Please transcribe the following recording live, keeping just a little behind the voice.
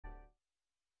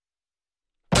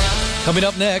Coming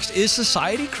up next, is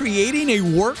society creating a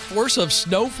workforce of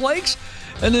snowflakes?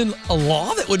 And then a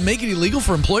law that would make it illegal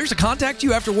for employers to contact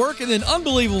you after work, and then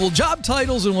unbelievable job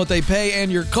titles and what they pay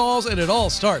and your calls, and it all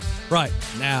starts right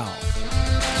now.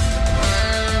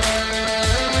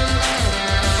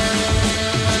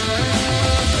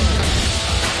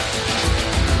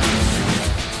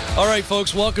 All right,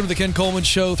 folks, welcome to the Ken Coleman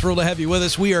Show. Thrilled to have you with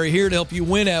us. We are here to help you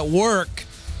win at work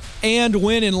and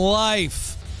win in life.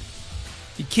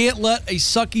 You can't let a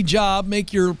sucky job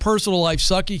make your personal life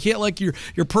suck. You can't let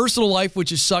your personal life,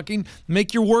 which is sucking,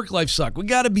 make your work life suck. We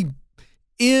got to be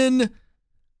in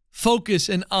focus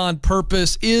and on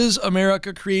purpose. Is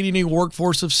America creating a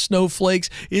workforce of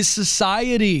snowflakes? Is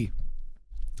society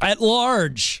at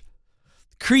large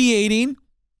creating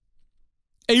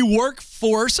a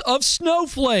workforce of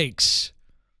snowflakes?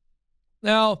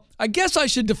 Now, I guess I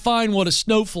should define what a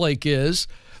snowflake is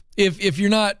if you're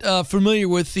not familiar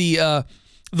with the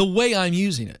way I'm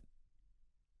using it.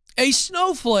 A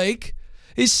snowflake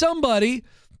is somebody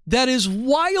that is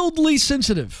wildly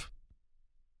sensitive.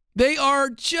 They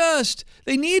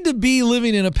need to be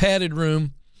living in a padded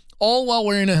room, all while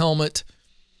wearing a helmet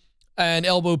and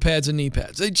elbow pads and knee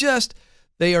pads.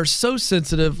 They are so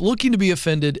sensitive, looking to be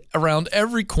offended around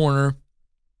every corner.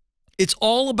 It's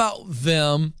all about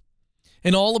them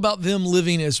and all about them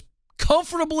living as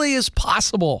comfortably as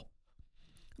possible.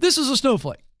 This is a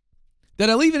snowflake. Did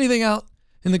I leave anything out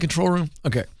in the control room?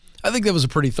 Okay. I think that was a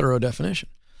pretty thorough definition.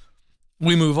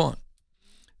 We move on.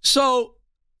 So,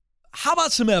 how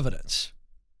about some evidence?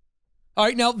 All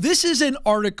right. Now, this is an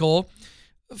article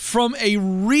from a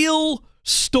real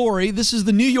story. This is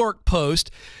the New York Post.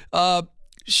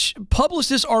 Published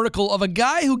this article of a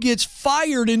guy who gets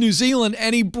fired in New Zealand,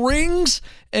 and he brings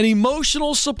an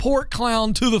emotional support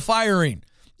clown to the firing.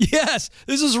 Yes,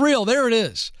 this is real. There it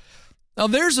is. Now,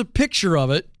 there's a picture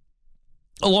of it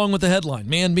along with the headline.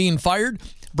 Man being fired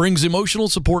brings emotional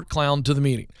support clown to the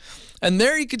meeting. And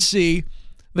there you can see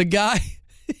the guy,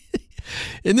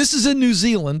 and this is in New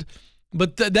Zealand,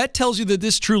 but that tells you that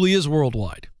this truly is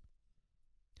worldwide.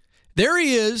 There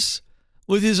he is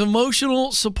with his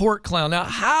emotional support clown. Now,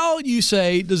 how do you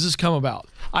say does this come about?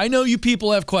 I know you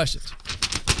people have questions,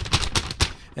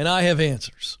 and I have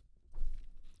answers.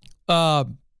 The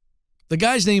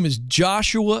guy's name is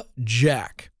Joshua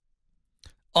Jack.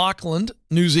 Auckland,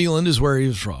 New Zealand is where he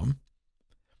was from.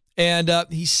 And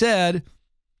he said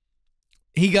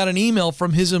he got an email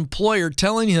from his employer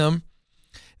telling him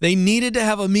they needed to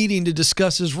have a meeting to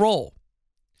discuss his role.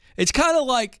 It's kind of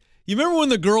like, you remember when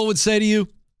the girl would say to you,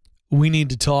 "We need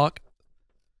to talk"?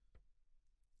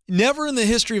 Never in the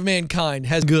history of mankind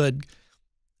has good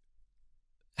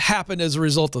happened as a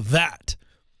result of that.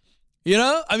 You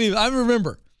know? I mean, I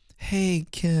remember, "Hey,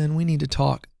 Ken, we need to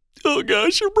talk." "Oh,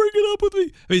 gosh, you're breaking up with me." I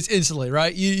mean, it's instantly,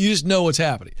 right? You just know what's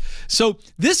happening. So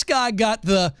this guy got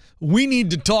the "we need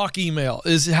to talk" email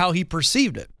is how he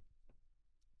perceived it.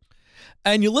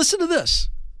 And you listen to this.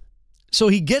 So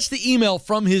he gets the email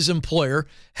from his employer,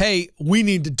 "Hey, we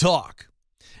need to talk."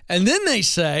 And then they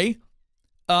say,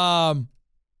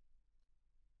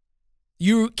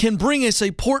 you can bring a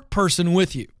support person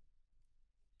with you.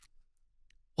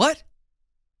 What?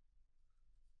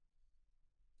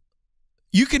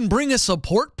 You can bring a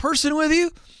support person with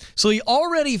you? So he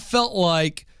already felt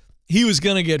like he was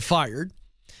going to get fired.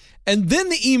 And then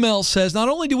the email says, not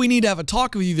only do we need to have a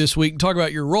talk with you this week and talk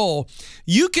about your role,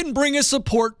 you can bring a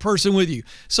support person with you.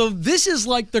 So this is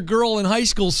like the girl in high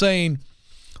school saying,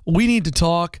 "We need to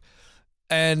talk.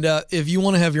 And if you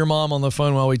want to have your mom on the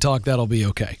phone while we talk, that'll be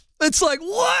okay." It's like,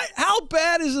 what? How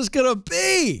bad is this going to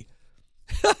be?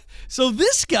 So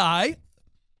this guy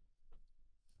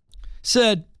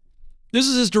said, this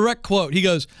is his direct quote. He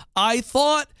goes, "I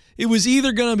thought it was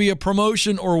either going to be a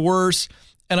promotion or worse,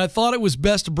 and I thought it was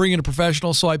best to bring in a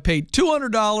professional, so I paid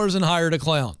 $200 and hired a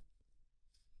clown."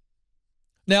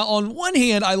 Now, on one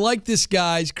hand, I like this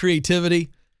guy's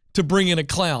creativity to bring in a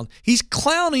clown. He's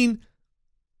clowning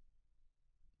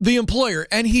the employer,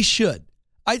 and he should.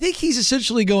 I think he's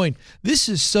essentially going, "This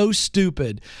is so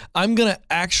stupid. I'm going to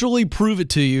actually prove it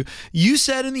to you. You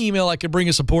said in the email I could bring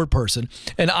a support person,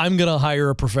 and I'm going to hire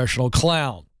a professional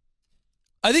clown."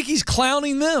 I think he's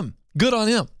clowning them. Good on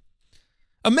him.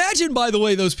 Imagine, by the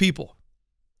way, those people,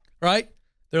 right?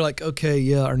 They're like, "Okay,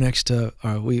 yeah, our next,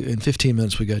 in 15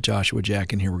 minutes, we got Joshua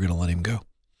Jack in here. We're going to let him go."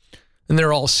 And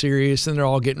they're all serious, and they're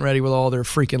all getting ready with all their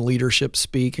freaking leadership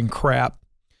speak and crap.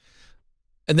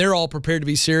 And they're all prepared to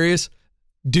be serious.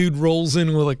 Dude rolls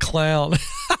in with a clown.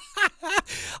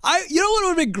 You know what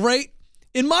would be great?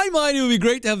 In my mind, it would be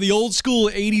great to have the old school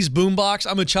 80s boombox.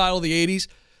 I'm a child of the 80s.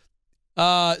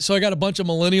 So I got a bunch of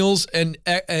millennials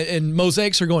and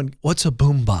mosaics are going, what's a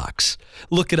boombox?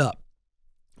 Look it up.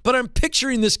 But I'm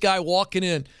picturing this guy walking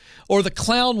in, or the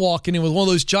clown walking in with one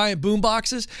of those giant boom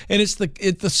boxes, and it's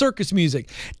the circus music.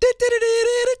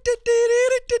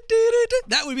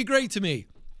 That would be great to me.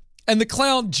 And the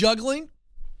clown juggling,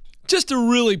 just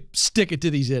to really stick it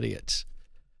to these idiots.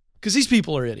 Because these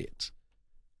people are idiots.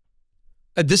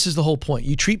 And this is the whole point.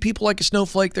 You treat people like a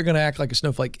snowflake, they're going to act like a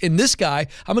snowflake. And this guy,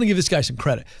 I'm going to give this guy some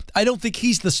credit. I don't think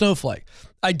he's the snowflake.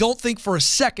 I don't think for a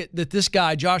second that this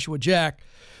guy, Joshua Jack,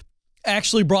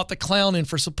 actually brought the clown in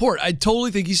for support. I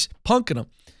totally think he's punking him.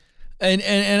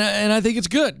 And I think it's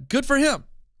good. Good for him.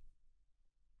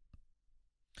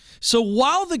 So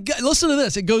while the guy, listen to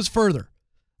this, it goes further.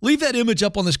 Leave that image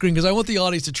up on the screen because I want the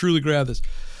audience to truly grab this.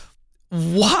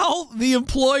 While the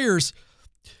employers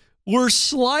were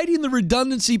sliding the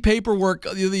redundancy paperwork,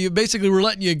 basically we're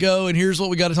letting you go and here's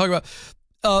what we got to talk about.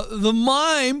 The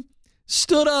mime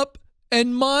stood up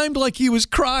and mimed like he was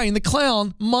crying. The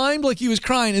clown mimed like he was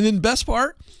crying. And then best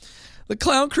part, the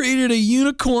clown created a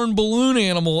unicorn balloon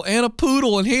animal and a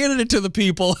poodle and handed it to the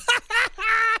people.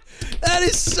 That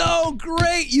is so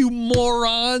great, you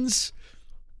morons.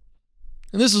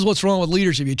 And this is what's wrong with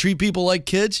leadership. You treat people like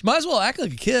kids. You might as well act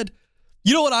like a kid.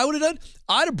 You know what I would have done?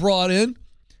 I'd have brought in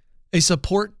a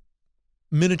support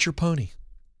miniature pony.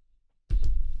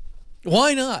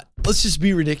 Why not? Let's just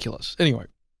be ridiculous. Anyway,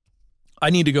 I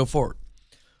need to go forward.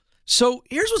 So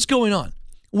here's what's going on.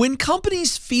 When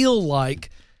companies feel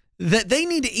like that they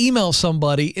need to email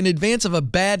somebody in advance of a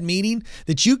bad meeting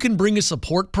that you can bring a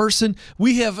support person,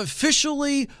 we have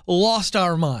officially lost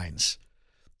our minds.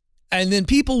 And then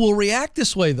people will react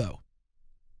this way, though.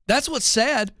 That's what's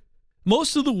sad.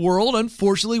 Most of the world,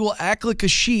 unfortunately, will act like a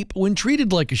sheep when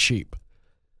treated like a sheep.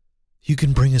 You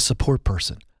can bring a support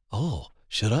person. Oh,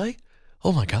 should I?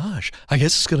 Oh my gosh, I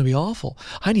guess it's going to be awful.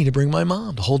 I need to bring my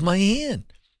mom to hold my hand.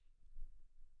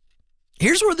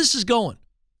 Here's where this is going.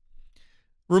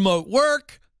 Remote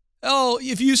work. Oh,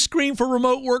 if you scream for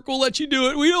remote work, we'll let you do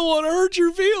it. We don't want to hurt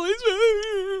your feelings.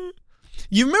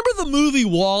 You remember the movie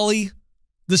WALL-E,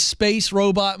 the space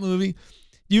robot movie?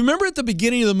 You remember at the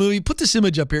beginning of the movie, put this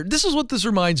image up here. This is what this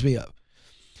reminds me of.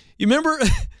 You remember,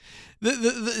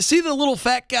 see the little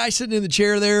fat guy sitting in the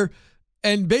chair there?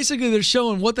 And basically they're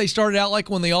showing what they started out like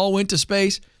when they all went to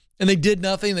space and they did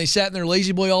nothing. They sat in their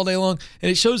lazy boy all day long and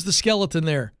it shows the skeleton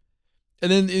there.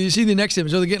 And then you see the next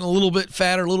image. So they're getting a little bit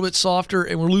fatter, a little bit softer,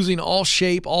 and we're losing all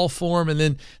shape, all form. And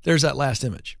then there's that last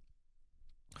image.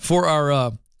 For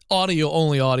our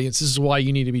audio-only audience, this is why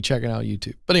you need to be checking out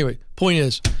YouTube. But anyway, point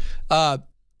is,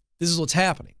 this is what's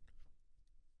happening.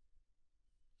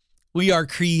 We are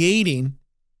creating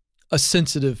a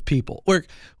sensitive people.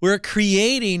 We're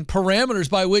creating parameters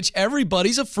by which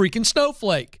everybody's a freaking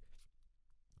snowflake.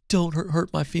 Don't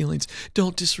hurt my feelings.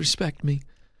 Don't disrespect me.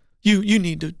 You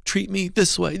need to treat me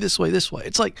this way, this way, this way.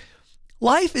 It's like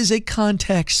life is a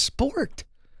contact sport.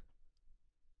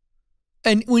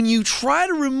 And when you try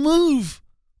to remove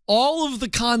all of the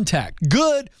contact,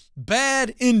 good,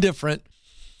 bad, indifferent,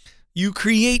 you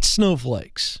create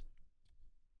snowflakes.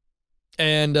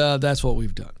 And that's what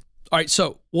we've done. All right,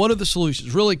 so what are the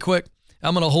solutions? Really quick,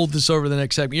 I'm going to hold this over the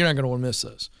next segment. You're not going to want to miss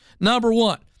this. Number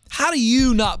one, how do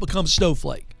you not become a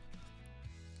snowflake?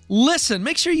 Listen.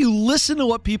 Make sure you listen to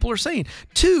what people are saying.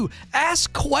 Two,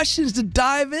 ask questions to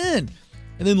dive in.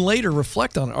 And then later,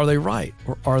 reflect on it. Are they right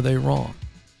or are they wrong?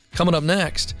 Coming up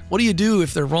next, what do you do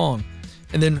if they're wrong?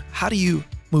 And then how do you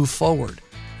move forward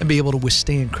and be able to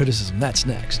withstand criticism? That's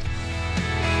next.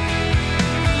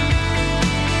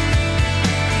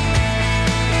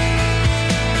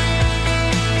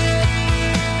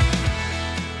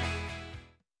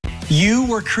 You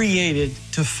were created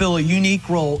to fill a unique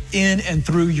role in and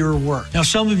through your work. Now,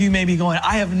 some of you may be going,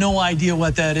 I have no idea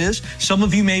what that is. Some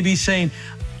of you may be saying,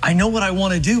 I know what I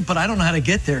want to do, but I don't know how to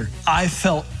get there. I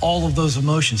felt all of those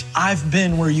emotions. I've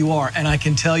been where you are, and I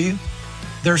can tell you,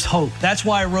 there's hope. That's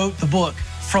why I wrote the book,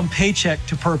 From Paycheck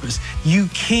to Purpose. You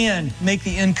can make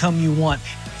the income you want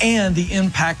and the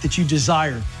impact that you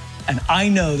desire. And I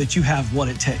know that you have what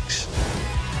it takes.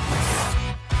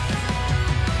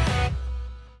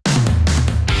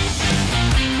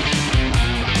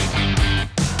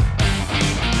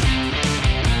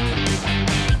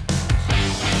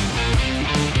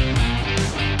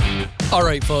 All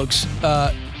right, folks,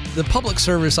 the public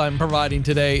service I'm providing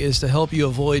today is to help you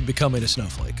avoid becoming a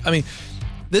snowflake. I mean,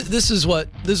 this is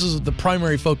the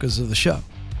primary focus of the show.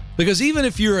 Because even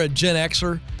if you're a Gen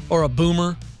Xer or a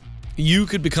boomer, you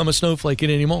could become a snowflake at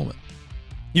any moment.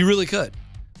 You really could.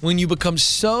 when you become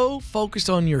so focused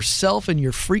on yourself and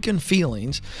your freaking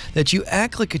feelings that you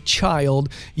act like a child,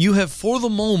 you have, for the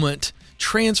moment,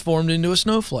 transformed into a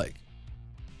snowflake.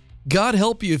 God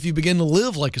help you if you begin to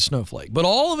live like a snowflake. But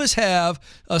all of us have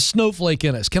a snowflake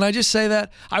in us. Can I just say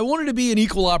that? I wanted to be an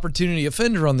equal opportunity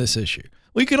offender on this issue.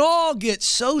 We can all get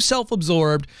so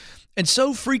self-absorbed and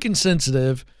so freaking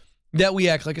sensitive that we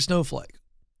act like a snowflake,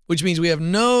 which means we have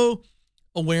no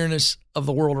awareness of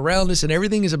the world around us and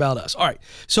everything is about us. All right,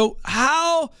 so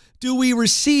how do we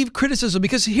receive criticism?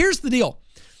 Because here's the deal.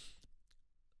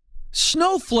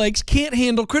 Snowflakes can't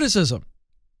handle criticism.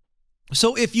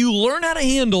 So if you learn how to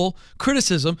handle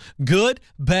criticism, good,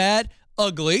 bad,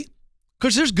 ugly,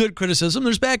 because there's good criticism,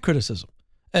 there's bad criticism,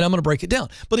 and I'm going to break it down.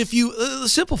 But if you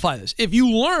simplify this, if you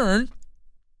learn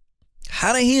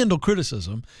how to handle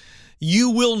criticism,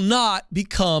 you will not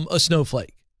become a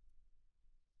snowflake.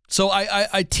 So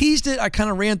I teased it. I kind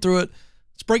of ran through it.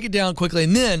 Let's break it down quickly.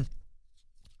 And then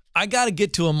I got to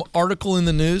get to an article in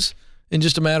the news in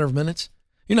just a matter of minutes.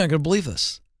 You're not going to believe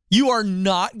this. You are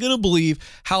not going to believe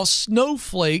how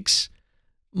snowflakes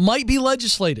might be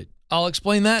legislated. I'll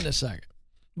explain that in a second.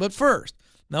 But first,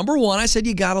 number one, I said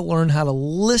you got to learn how to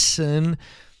listen,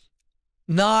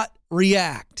 not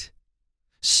react.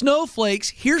 Snowflakes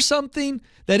hear something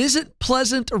that isn't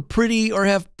pleasant or pretty or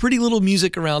have pretty little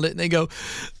music around it, and they go,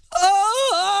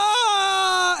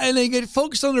 ah, and they get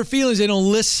focused on their feelings. They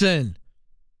don't listen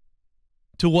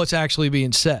to what's actually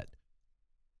being said.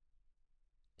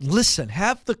 Listen,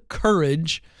 have the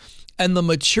courage and the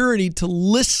maturity to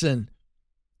listen.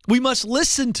 We must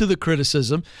listen to the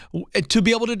criticism to be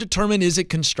able to determine, is it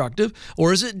constructive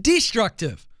or is it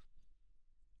destructive?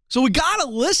 So we got to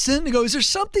listen to go, is there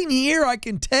something here I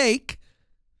can take?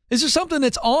 Is there something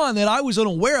that's on that I was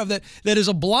unaware of that is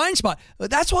a blind spot?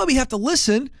 That's why we have to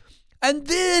listen. And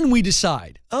then we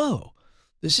decide, oh,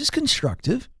 this is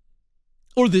constructive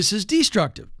or this is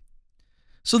destructive.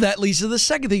 So that leads to the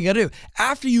second thing you got to do.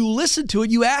 After you listen to it,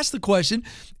 you ask the question,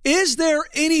 is there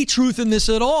any truth in this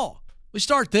at all? We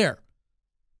start there.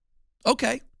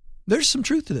 Okay, there's some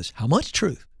truth to this. How much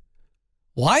truth?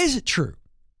 Why is it true?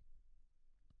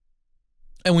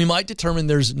 And we might determine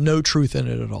there's no truth in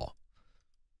it at all.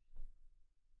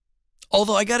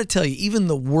 Although I got to tell you, even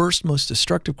the worst, most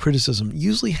destructive criticism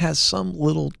usually has some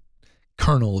little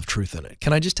kernel of truth in it.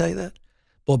 Can I just tell you that?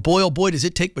 But boy, oh boy, does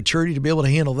it take maturity to be able to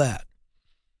handle that.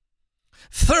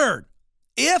 Third,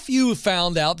 if you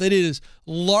found out that it is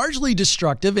largely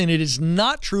destructive and it is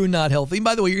not true, not healthy, and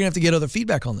by the way, you're going to have to get other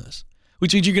feedback on this,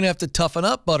 which means you're going to have to toughen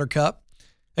up, Buttercup,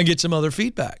 and get some other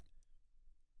feedback.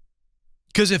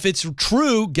 Because if it's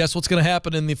true, guess what's going to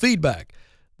happen in the feedback?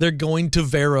 They're going to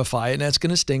verify it, and that's going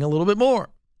to sting a little bit more.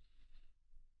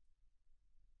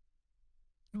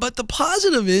 But the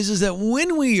positive is that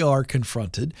when we are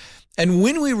confronted and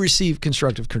when we receive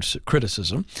constructive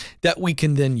criticism that we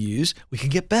can then use, we can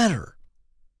get better.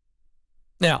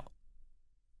 Now,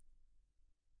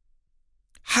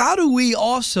 how do we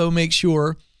also make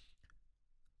sure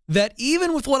that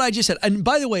even with what I just said, and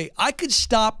by the way, I could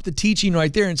stop the teaching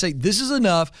right there and say, this is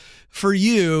enough for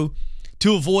you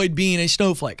to avoid being a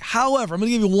snowflake. However, I'm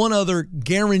going to give you one other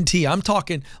guarantee. I'm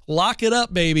talking lock it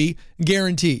up, baby,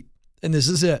 guaranteed. And this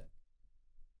is it.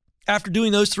 After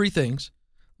doing those three things,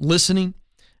 listening,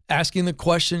 asking the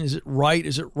question, is it right,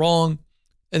 is it wrong,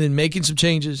 and then making some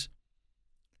changes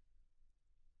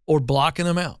or blocking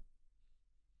them out.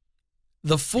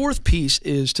 The fourth piece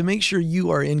is to make sure you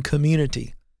are in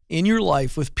community in your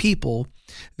life with people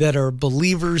that are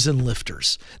believers and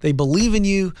lifters. They believe in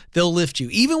you, they'll lift you.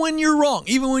 Even when you're wrong,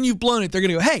 even when you've blown it, they're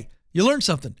going to go, hey, you learned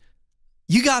something.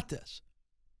 You got this.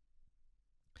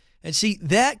 And see,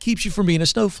 that keeps you from being a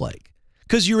snowflake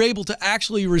because you're able to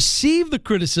actually receive the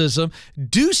criticism,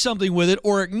 do something with it,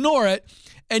 or ignore it,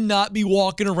 and not be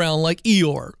walking around like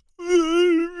Eeyore.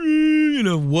 You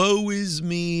know, woe is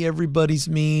me, everybody's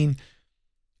mean.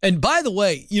 And by the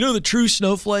way, you know the true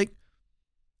snowflake?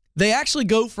 They actually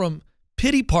go from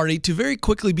pity party to very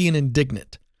quickly being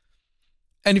indignant.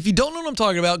 And if you don't know what I'm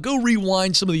talking about, go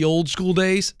rewind some of the old school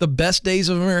days, the best days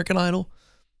of American Idol.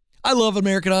 I love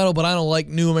American Idol, but I don't like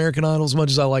new American Idol as much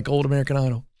as I like old American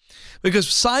Idol. Because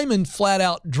Simon flat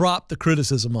out dropped the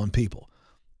criticism on people.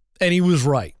 And he was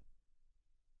right.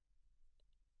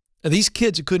 And these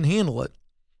kids who couldn't handle it,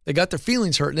 they got their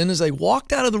feelings hurt. And then as they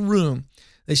walked out of the room,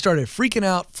 they started freaking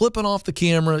out, flipping off the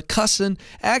camera, cussing,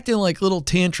 acting like little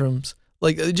tantrums,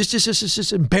 like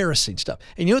just embarrassing stuff.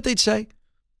 And you know what they'd say?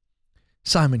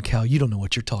 Simon Cowell, you don't know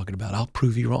what you're talking about. I'll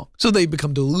prove you wrong. So they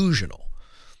become delusional.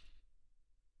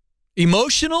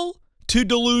 Emotional to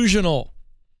delusional.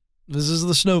 This is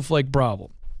the snowflake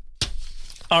problem.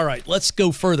 All right, let's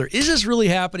go further. Is this really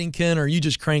happening, Ken, or are you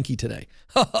just cranky today?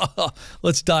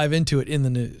 Let's dive into it in the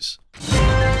news.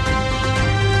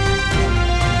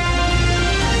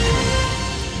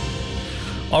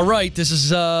 All right, this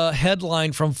is a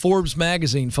headline from Forbes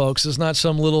magazine, folks. It's not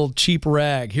some little cheap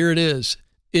rag. Here it is.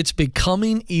 It's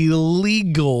becoming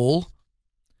illegal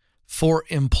for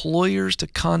employers to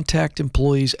contact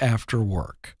employees after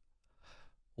work.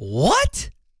 What?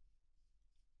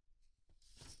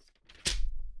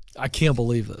 I can't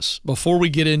believe this. Before we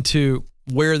get into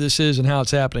where this is and how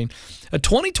it's happening, a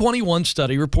 2021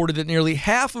 study reported that nearly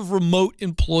half of remote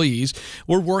employees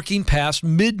were working past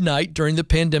midnight during the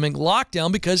pandemic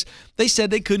lockdown because they said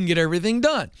they couldn't get everything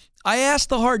done. I asked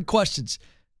the hard questions,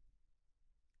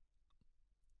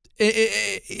 and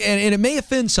it may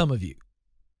offend some of you,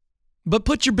 but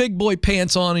put your big boy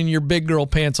pants on and your big girl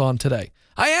pants on today.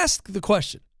 I asked the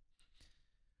question,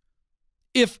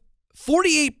 if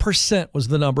 48% was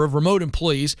the number of remote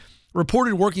employees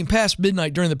reported working past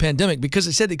midnight during the pandemic because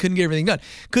they said they couldn't get everything done.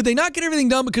 Could they not get everything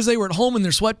done because they were at home in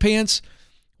their sweatpants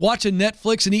watching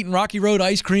Netflix and eating Rocky Road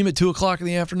ice cream at 2 o'clock in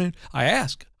the afternoon? I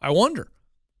ask. I wonder.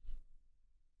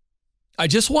 I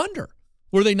just wonder.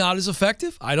 Were they not as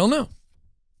effective? I don't know.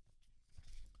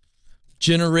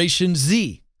 Generation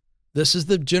Z. This is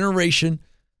the generation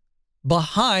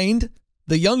behind,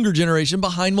 the younger generation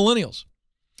behind millennials.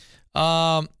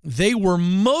 They were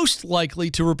most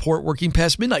likely to report working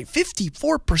past midnight.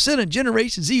 54% of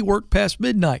Generation Z work past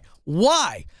midnight.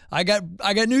 Why? I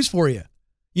got news for you.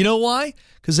 You know why?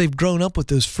 Because they've grown up with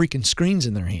those freaking screens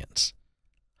in their hands.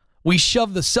 We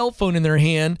shoved the cell phone in their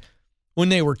hand when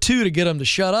they were 2 to get them to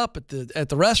shut up at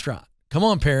the restaurant. Come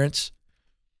on, parents.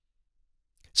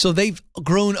 So they've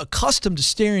grown accustomed to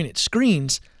staring at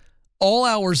screens all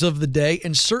hours of the day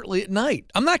and certainly at night.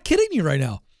 I'm not kidding you right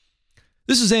now.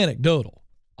 This is anecdotal.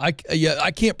 I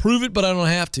can't prove it, but I don't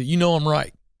have to. You know I'm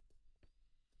right.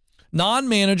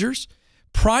 Non-managers,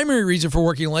 primary reason for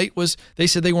working late was they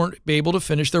said they weren't able to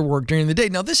finish their work during the day.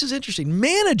 Now, this is interesting.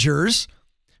 Managers,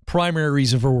 primary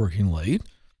reason for working late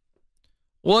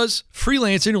was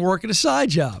freelancing and working a side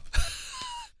job.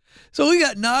 So we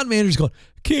got non-managers going,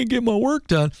 can't get my work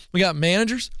done. We got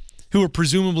managers who are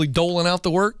presumably doling out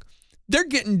the work. They're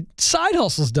getting side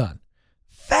hustles done.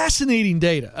 Fascinating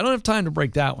data. I don't have time to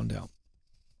break that one down.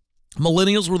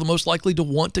 Millennials were the most likely to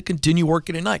want to continue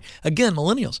working at night. Again,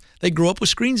 millennials, they grew up with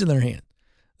screens in their hand.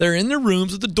 They're in their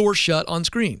rooms with the door shut on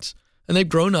screens, and they've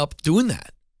grown up doing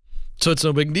that. So it's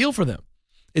no big deal for them.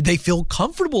 They feel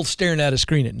comfortable staring at a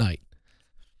screen at night.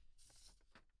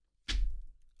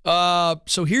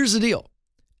 So here's the deal.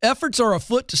 Efforts are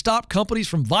afoot to stop companies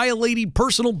from violating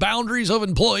personal boundaries of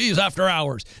employees after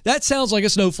hours. That sounds like a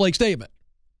snowflake statement.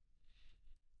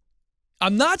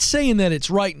 I'm not saying that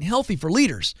it's right and healthy for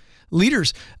leaders.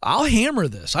 Leaders, I'll hammer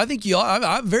this. I think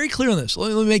I'm very clear on this.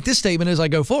 Let me make this statement as I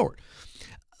go forward.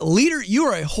 Leader, you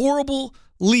are a horrible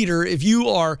leader if you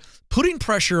are putting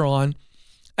pressure on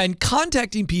and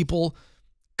contacting people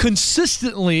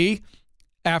consistently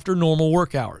after normal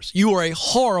work hours. You are a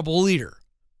horrible leader.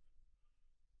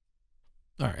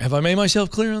 All right, have I made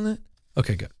myself clear on that?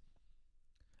 Okay, good.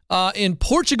 In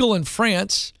Portugal and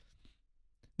France,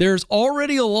 there's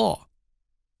already a law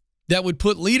that would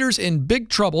put leaders in big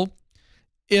trouble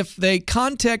if they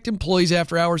contact employees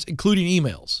after hours, including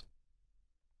emails.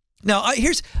 Now, let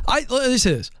me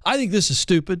say this. I think this is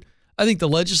stupid. I think to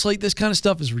legislate this kind of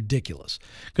stuff is ridiculous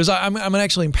because I'm going to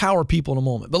actually empower people in a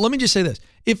moment. But let me just say this.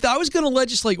 If I was going to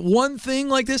legislate one thing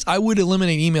like this, I would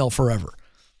eliminate email forever.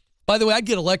 By the way, I'd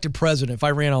get elected president if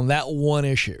I ran on that one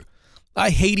issue. I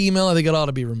hate email. I think it ought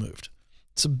to be removed.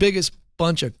 It's the biggest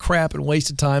bunch of crap and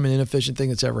wasted time and inefficient thing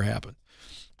that's ever happened.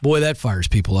 Boy, that fires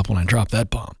people up when I drop that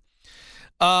bomb.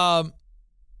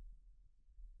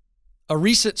 A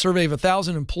recent survey of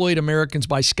 1,000 employed Americans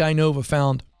by Skynova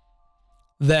found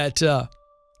that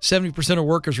 70% of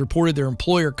workers reported their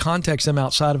employer contacts them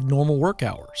outside of normal work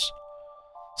hours.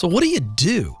 So what do you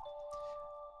do?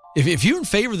 If you're in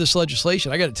favor of this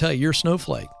legislation, I got to tell you, you're a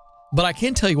snowflake. But I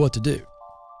can tell you what to do.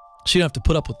 So you don't have to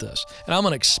put up with this. And I'm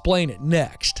going to explain it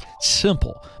next.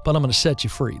 Simple, but I'm going to set you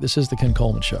free. This is the Ken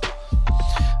Coleman Show.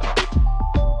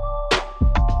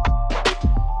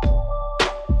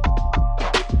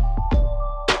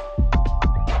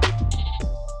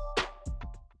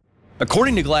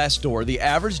 According to Glassdoor, the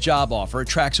average job offer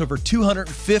attracts over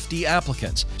 250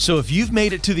 applicants. So if you've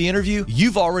made it to the interview,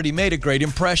 you've already made a great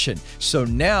impression. So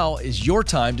now is your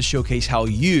time to showcase how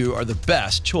you are the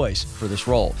best choice for this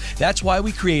role. That's why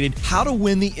we created How to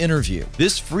Win the Interview.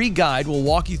 This free guide will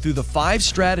walk you through the 5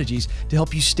 strategies to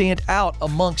help you stand out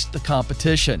amongst the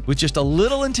competition. With just a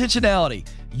little intentionality,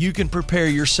 you can prepare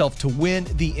yourself to win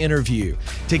the interview.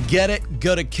 To get it,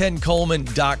 go to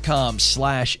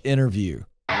kencoleman.com/interview.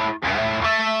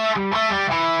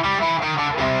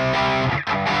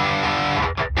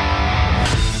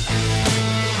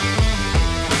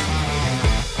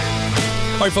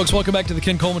 All right, folks, welcome back to the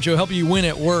Ken Coleman Show, helping you win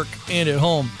at work and at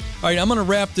home. All right, I'm going to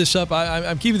wrap this up.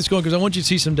 I'm keeping this going because I want you to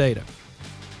see some data.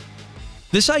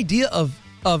 This idea of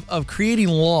creating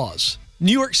laws,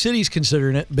 New York City's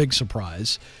considering it, big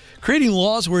surprise, creating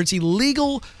laws where it's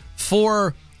illegal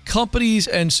for companies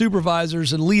and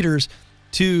supervisors and leaders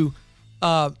to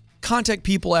contact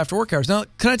people after work hours. Now,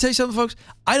 can I tell you something, folks?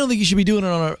 I don't think you should be doing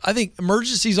it I think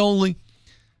emergencies only,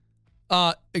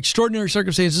 extraordinary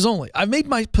circumstances only. I've made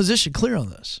my position clear on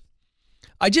this.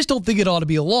 I just don't think it ought to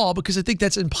be a law because I think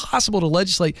that's impossible to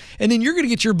legislate. And then you're going to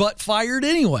get your butt fired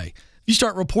anyway. You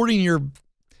start reporting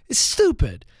it's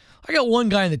stupid. I got one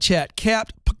guy in the chat,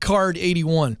 Cap Picard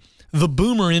 81. The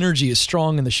boomer energy is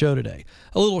strong in the show today.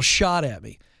 A little shot at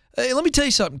me. Hey, let me tell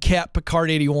you something, Cap Picard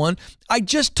 81. I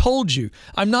just told you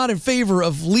I'm not in favor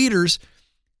of leaders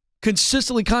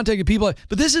consistently contacting people.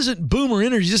 But this isn't boomer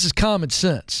energy. This is common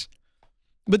sense.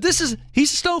 But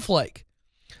he's a snowflake.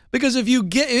 Because if you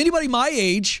get anybody my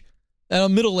age, and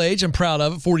I'm middle age, I'm proud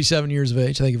of it, 47 years of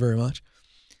age, thank you very much.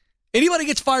 Anybody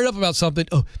gets fired up about something,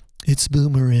 oh, it's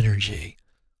boomer energy.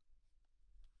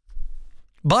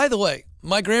 By the way,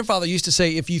 my grandfather used to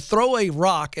say, if you throw a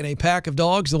rock in a pack of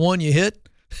dogs, the one you hit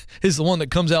is the one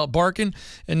that comes out barking,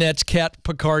 and that's Cat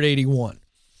Picard 81.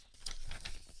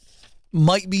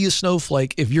 Might be a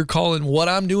snowflake if you're calling what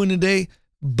I'm doing today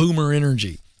boomer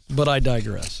energy, but I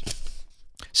digress.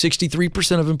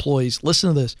 63% of employees,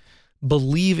 listen to this,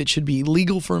 believe it should be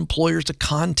illegal for employers to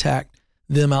contact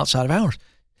them outside of hours.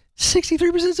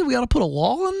 63% said we ought to put a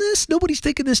law on this? Nobody's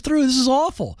thinking this through. This is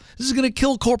awful. This is going to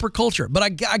kill corporate culture. But I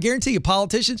guarantee you,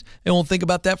 politicians, they won't think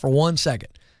about that for 1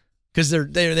 second because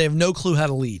they have no clue how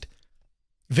to lead.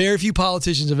 Very few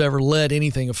politicians have ever led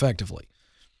anything effectively.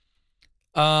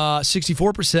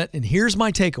 64%, and here's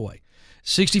my takeaway.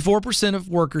 64% of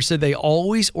workers said they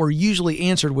always or usually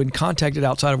answered when contacted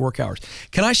outside of work hours.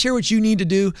 Can I share what you need to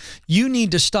do? You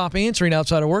need to stop answering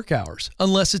outside of work hours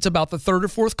unless it's about the third or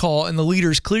fourth call and the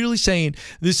leader is clearly saying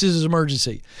this is an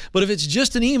emergency. But if it's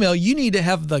just an email, you need to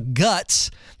have the guts,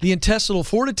 the intestinal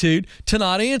fortitude to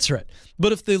not answer it.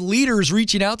 But if the leader is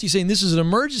reaching out to you saying this is an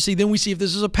emergency, then we see if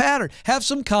this is a pattern. Have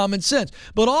some common sense,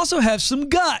 but also have some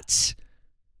guts.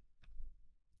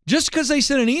 Just because they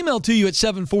sent an email to you at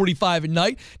 7:45 at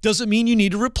night doesn't mean you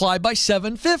need to reply by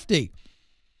 7:50.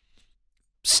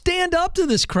 Stand up to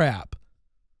this crap.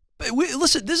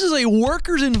 Listen, this is a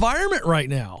worker's environment right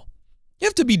now. You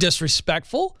have to be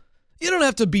disrespectful. You don't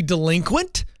have to be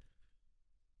delinquent.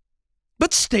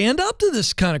 But stand up to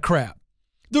this kind of crap.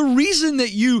 The reason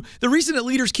that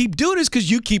leaders keep doing it is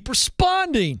because you keep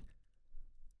responding.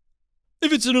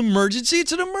 If it's an emergency,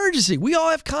 it's an emergency. We all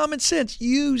have common sense.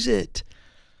 Use it.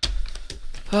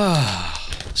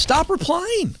 Stop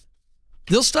replying.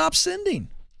 They'll stop sending.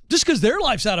 Just because their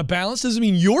life's out of balance doesn't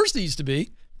mean yours needs to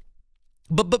be.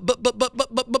 But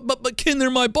Ken, they're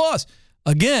my boss.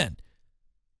 Again,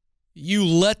 you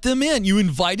let them in. You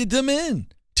invited them in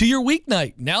to your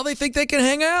weeknight. Now they think they can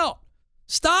hang out.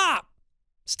 Stop.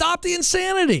 Stop the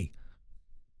insanity.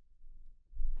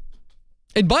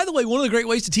 And by the way, one of the great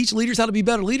ways to teach leaders how to be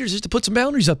better leaders is to put some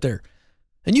boundaries up there.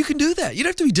 And you can do that. You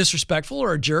don't have to be disrespectful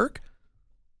or a jerk.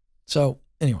 So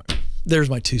anyway, there's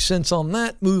my 2 cents on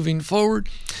that. Moving forward,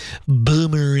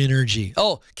 boomer energy.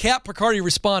 Oh, Cap Picardi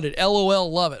responded, LOL,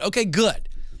 love it. Okay, good.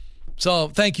 So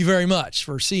thank you very much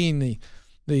for seeing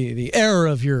the error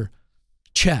of your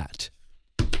chat.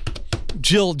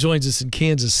 Jill joins us in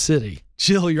Kansas City.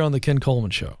 Jill, you're on the Ken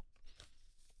Coleman Show.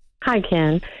 Hi,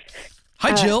 Ken.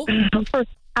 Hi, Jill. First,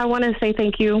 I want to say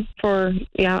thank you for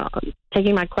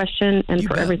taking my question and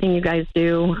for everything you guys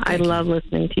do. I love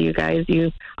listening to you guys.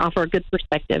 You offer a good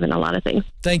perspective in a lot of things.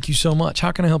 Thank you so much.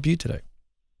 How can I help you today?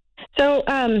 So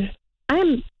I'm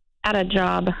at a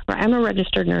job where I'm a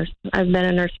registered nurse. I've been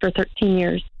a nurse for 13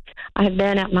 years. I've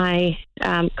been at my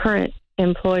current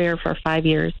employer for 5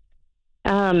 years.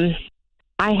 I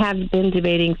have been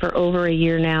debating for over a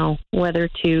year now whether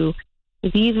to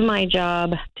leave my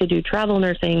job to do travel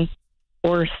nursing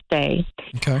or stay.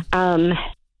 Okay.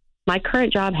 My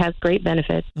current job has great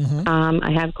benefits. Mm-hmm.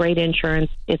 I have great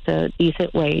insurance. It's a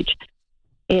decent wage.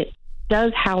 It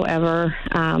does, however,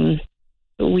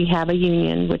 we have a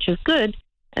union, which is good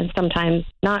and sometimes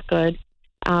not good.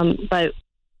 But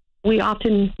we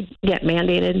often get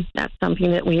mandated. That's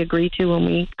something that we agree to when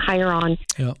we hire on.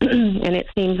 Yep. And it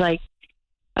seems like,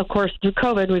 of course, through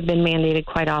COVID, we've been mandated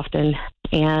quite often.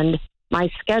 And my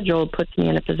schedule puts me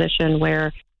in a position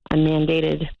where I'm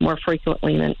mandated more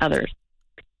frequently than others.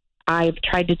 I've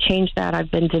tried to change that.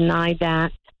 I've been denied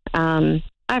that.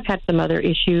 I've had some other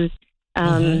issues.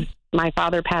 My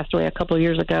father passed away a couple of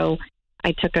years ago.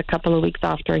 I took a couple of weeks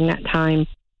off during that time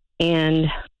and,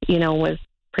 was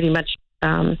pretty much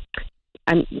I'm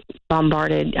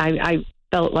bombarded. I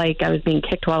felt like I was being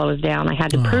kicked while I was down. I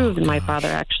had to prove that my father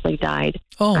actually died.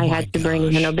 I had to bring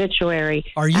in an obituary.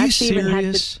 Are you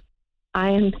serious? I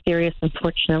am serious,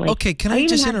 unfortunately. Okay, can I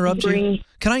just interrupt you?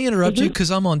 Can I interrupt you?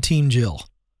 Because I'm on Team Jill.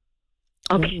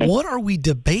 Okay. What are we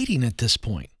debating at this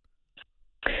point?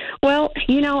 Well,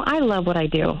 I love what I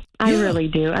do. I really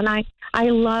do. And I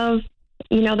love,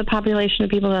 the population of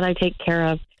people that I take care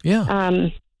of. Yeah.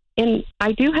 And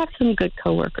I do have some good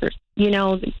coworkers,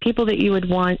 people that you would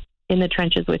want in the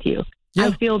trenches with you. Yeah.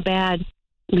 I feel bad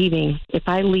leaving. If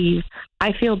I leave,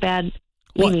 I feel bad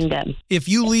leaving them. If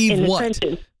you leave, in the what?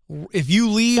 trenches. If you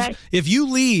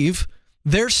leave,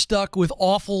 they're stuck with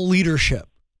awful leadership.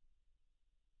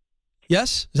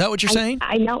 Yes? Is that what you're saying?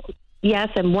 I know. Yes,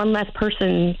 and one less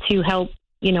person to help,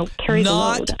 carry the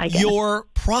load, I guess. Not your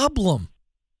problem.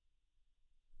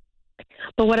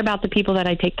 But what about the people that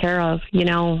I take care of?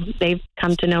 They've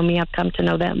come to know me. I've come to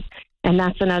know them. And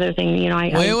that's another thing,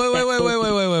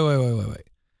 Wait.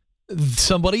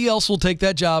 Somebody else will take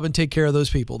that job and take care of those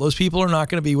people. Those people are not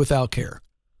going to be without care.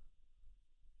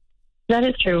 That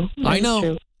is true. I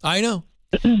know. And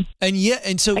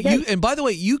by the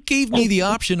way, you gave me the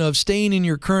option of staying in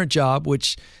your current job,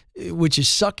 which is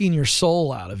sucking your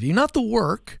soul out of you. Not the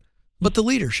work, but the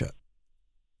leadership.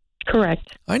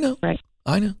 Correct. I know. Right.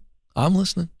 I know. I'm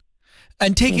listening.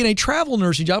 And taking a travel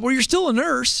nursing job where you're still a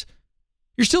nurse,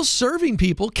 you're still serving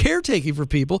people, caretaking for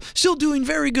people, still doing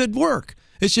very good work.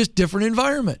 It's just different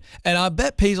environment. And I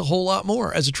bet pays a whole lot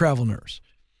more as a travel nurse.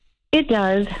 It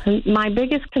does. My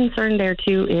biggest concern there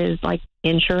too is like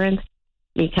insurance,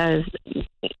 because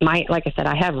like I said,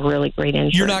 I have really great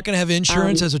insurance. You're not going to have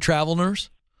insurance as a travel nurse?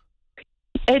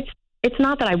 It's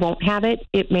not that I won't have it.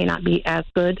 It may not be as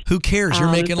good. Who cares? You're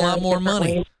making a lot more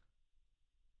money.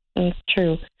 It's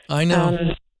true. I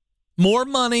know. More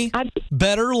money,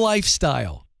 better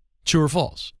lifestyle. True or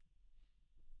false?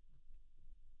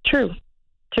 True.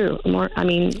 More.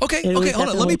 Okay, hold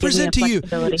on. Let me present to you.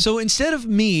 So instead of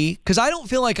me, because I don't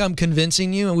feel like I'm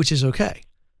convincing you, which is okay.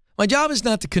 My job is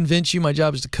not to convince you. My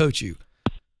job is to coach you.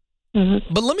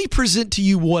 Mm-hmm. But let me present to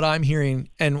you what I'm hearing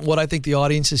and what I think the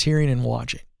audience is hearing and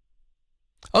watching.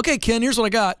 Okay, Ken, here's what I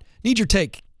got. Need your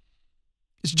take.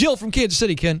 It's Jill from Kansas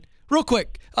City, Ken. Real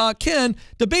quick. Ken,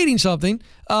 debating something.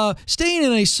 Staying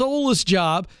in a soulless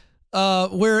job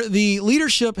where the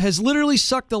leadership has literally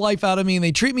sucked the life out of me and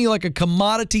they treat me like a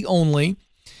commodity only.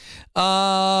 But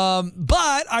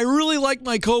I really like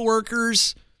my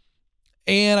coworkers,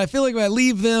 and I feel like if I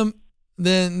leave them,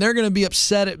 then they're going to be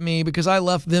upset at me because I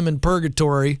left them in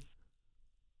purgatory.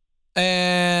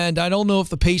 And I don't know if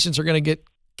the patients are going to get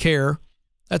care.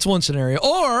 That's one scenario.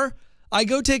 Or I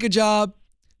go take a job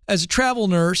as a travel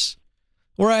nurse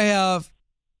where I have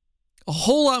a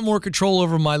whole lot more control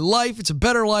over my life. It's a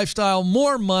better lifestyle,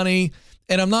 more money,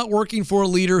 and I'm not working for a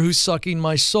leader who's sucking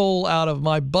my soul out of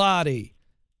my body.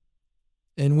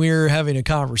 And we're having a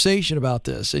conversation about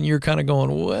this, and you're kind of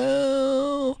going,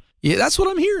 well, yeah, that's what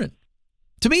I'm hearing.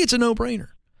 To me, it's a no-brainer.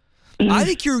 I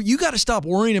think you got to stop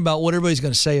worrying about what everybody's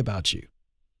going to say about you.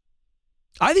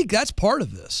 I think that's part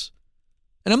of this.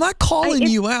 And I'm not calling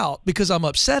you out because I'm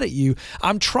upset at you.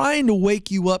 I'm trying to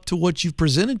wake you up to what you've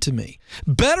presented to me.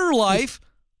 Better life,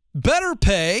 better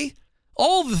pay,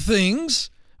 all the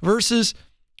things versus,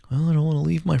 well, I don't want to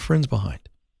leave my friends behind.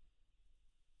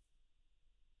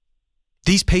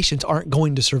 These patients aren't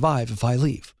going to survive if I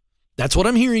leave. That's what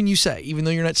I'm hearing you say, even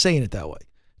though you're not saying it that way.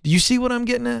 Do you see what I'm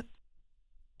getting at?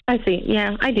 I see.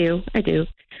 Yeah, I do.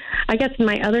 I guess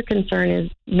my other concern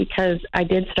is because I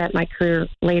did start my career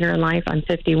later in life. I'm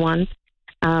 51.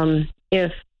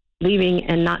 If leaving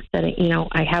and not setting,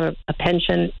 I have a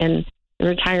pension and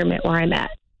retirement where I'm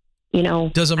at,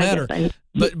 Doesn't matter.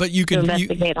 But you can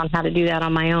investigate on how to do that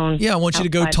on my own. Yeah, I want you to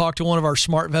go talk to one of our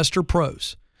SmartVestor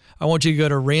pros. I want you to go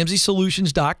to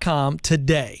RamseySolutions.com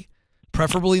today.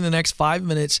 Preferably in the next 5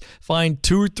 minutes, find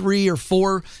 2 or 3 or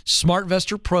 4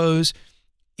 SmartVestor pros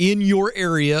in your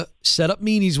area, set up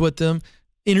meetings with them,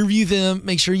 interview them,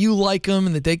 make sure you like them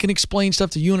and that they can explain stuff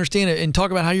to you, understand it, and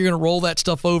talk about how you're going to roll that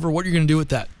stuff over, what you're going to do with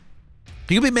that.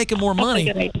 You're going to be making more money.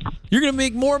 You're going to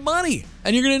make more money,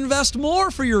 and you're going to invest more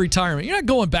for your retirement. You're not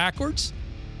going backwards.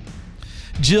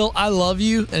 Jill, I love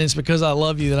you, and it's because I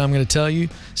love you that I'm going to tell you,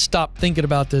 stop thinking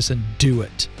about this and do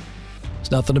it.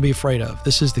 It's nothing to be afraid of.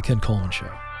 This is the Ken Coleman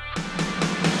Show.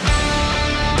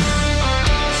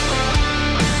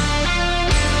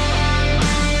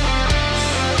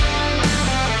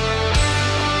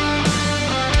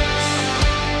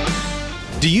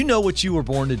 Do you know what you were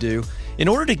born to do? In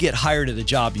order to get hired at a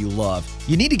job you love,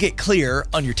 you need to get clear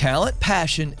on your talent,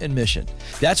 passion, and mission.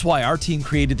 That's why our team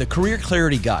created the Career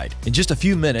Clarity Guide. In just a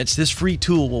few minutes, this free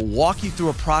tool will walk you through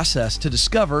a process to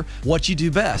discover what you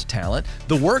do best: talent,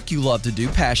 the work you love to do,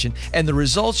 passion, and the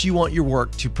results you want your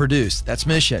work to produce. That's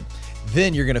mission.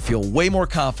 Then you're going to feel way more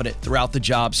confident throughout the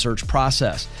job search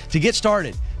process. To get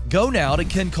started, go now to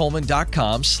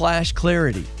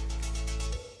kencoleman.com/clarity.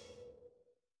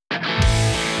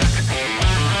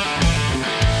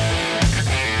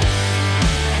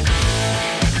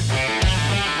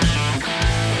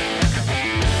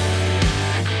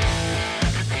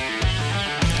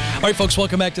 All right, folks,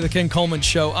 welcome back to the Ken Coleman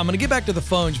Show. I'm going to get back to the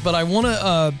phones, but I want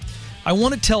to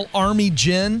tell Army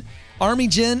Jen,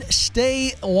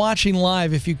 stay watching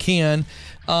live if you can,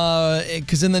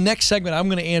 because in the next segment, I'm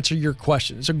going to answer your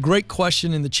question. It's a great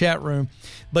question in the chat room,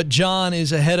 but John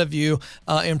is ahead of you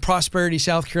in Prosperity,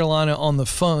 South Carolina on the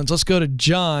phones. Let's go to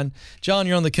John. John,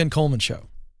 you're on the Ken Coleman Show.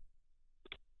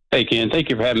 Hey, Ken.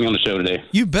 Thank you for having me on the show today.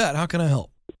 You bet. How can I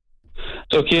help?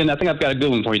 So, Ken, I think I've got a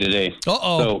good one for you today.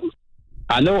 So,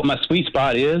 I know what my sweet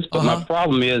spot is, but my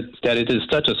problem is that it is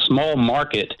such a small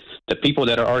market that people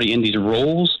that are already in these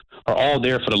roles are all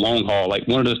there for the long haul. Like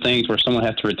one of those things where someone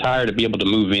has to retire to be able to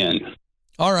move in.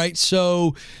 All right.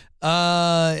 So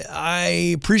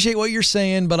I appreciate what you're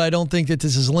saying, but I don't think that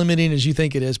this is limiting as you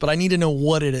think it is. But I need to know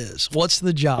what it is. What's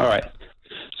the job? All right.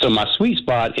 So my sweet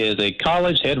spot is a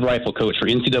college head rifle coach for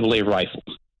NCAA rifle.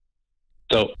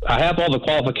 So I have all the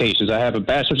qualifications. I have a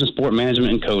bachelor's in sport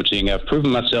management and coaching. I've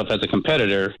proven myself as a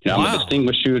competitor. You know, I'm a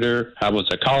distinguished shooter. I was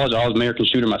a college All-American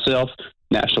shooter myself,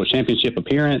 national championship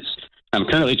appearance. I'm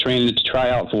currently training to try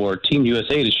out for Team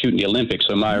USA to shoot in the Olympics.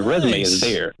 So my resume is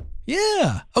there.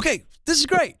 Yeah. Okay. This is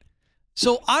great.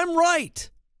 So I'm right.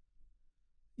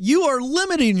 You are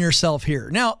limiting yourself here.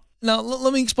 Now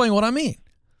let me explain what I mean.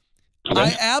 Okay.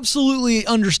 I absolutely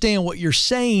understand what you're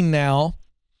saying now.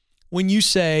 When you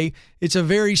say it's a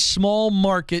very small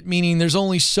market, meaning there's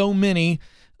only so many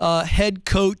head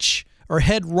coach or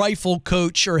head rifle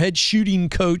coach or head shooting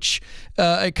coach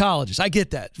at colleges. I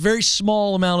get that. Very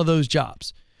small amount of those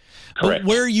jobs. Correct. But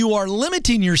where you are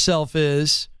limiting yourself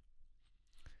is,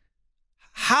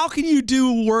 how can you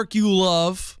do work you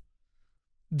love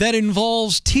that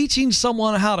involves teaching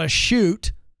someone how to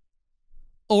shoot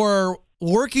or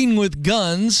working with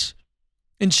guns,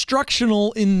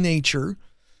 instructional in nature,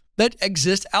 that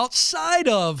exist outside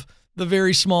of the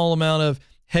very small amount of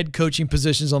head coaching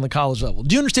positions on the college level?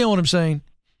 Do you understand what I'm saying?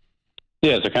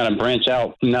 Yeah, to kind of branch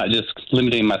out, not just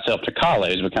limiting myself to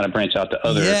college, but kind of branch out to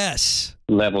other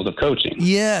levels of coaching.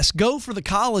 Yes, go for the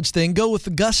college thing. Go with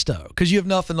the gusto because you have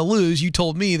nothing to lose. You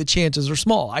told me the chances are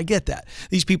small. I get that.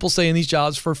 These people stay in these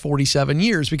jobs for 47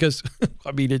 years because,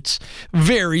 I mean, it's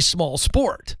very small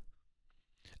sport.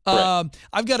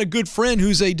 I've got a good friend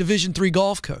who's a Division III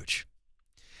golf coach.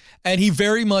 And he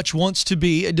very much wants to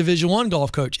be a Division I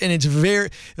golf coach. And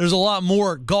there's a lot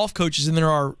more golf coaches than there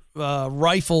are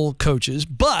rifle coaches.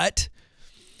 But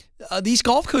these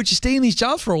golf coaches stay in these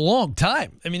jobs for a long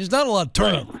time. I mean, there's not a lot of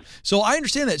turnover. Right. So I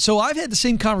understand that. So I've had the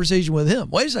same conversation with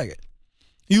him. Wait a second.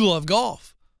 You love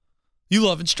golf. You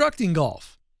love instructing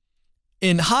golf.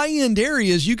 In high-end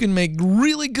areas, you can make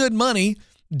really good money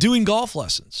doing golf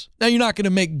lessons. Now, you're not going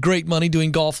to make great money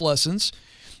doing golf lessons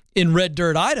in Red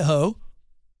Dirt, Idaho.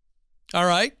 All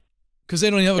right, because they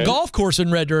don't even have a golf course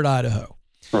in Red Dirt, Idaho.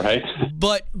 Right.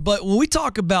 But when we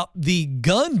talk about the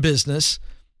gun business,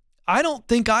 I don't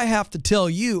think I have to tell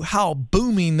you how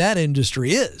booming that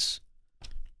industry is.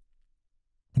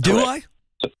 Do I?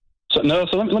 So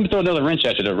let me throw another wrench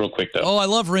at you there real quick, though. Oh, I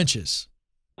love wrenches.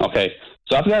 Okay.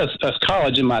 So I've got a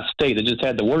college in my state that just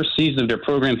had the worst season of their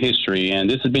program history, and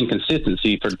this has been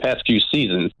consistency for the past few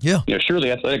seasons. Yeah. You know, surely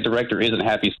the athletic director isn't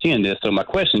happy seeing this. So my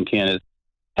question, Ken, is,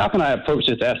 how can I approach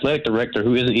this athletic director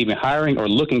who isn't even hiring or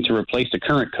looking to replace the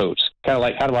current coach? Kind of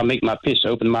like, how do I make my pitch to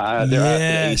open my eyes?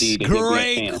 Yes,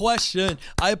 great question.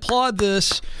 I applaud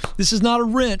this. This is not a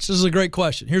wrench. This is a great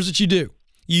question. Here's what you do.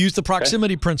 You use the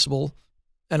proximity principle,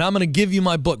 and I'm going to give you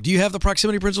my book. Do you have the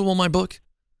proximity principle in my book?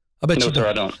 I bet you don't. No, sir,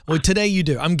 I don't. Well, today you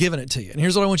do. I'm giving it to you. And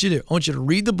here's what I want you to do. I want you to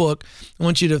read the book. I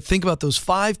want you to think about those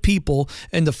 5 people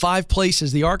and the 5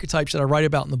 places, the archetypes that I write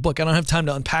about in the book. I don't have time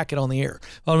to unpack it on the air.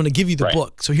 I'm going to give you the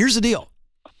book. So here's the deal.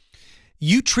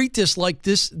 You treat this like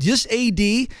this AD,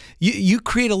 you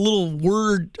create a little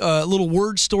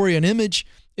word story, an image,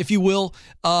 if you will.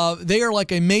 They are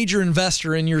like a major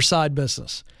investor in your side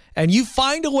business. And you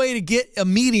find a way to get a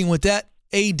meeting with that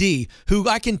AD, who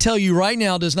I can tell you right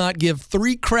now does not give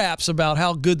 3 craps about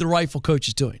how good the rifle coach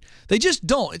is doing. They just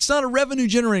don't. It's not a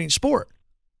revenue-generating sport.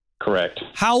 Correct.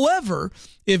 However,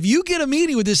 if you get a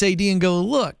meeting with this AD and go,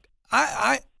 look,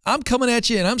 I'm coming at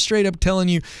you and I'm straight up telling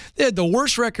you they had the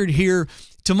worst record here.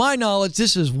 To my knowledge,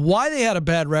 this is why they had a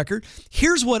bad record.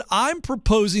 Here's what I'm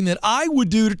proposing that I would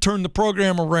do to turn the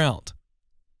program around.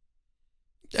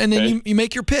 And then you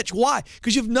make your pitch. Why?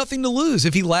 Because you have nothing to lose.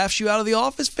 If he laughs you out of the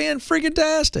office,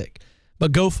 fan-friggin-tastic.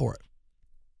 But go for it.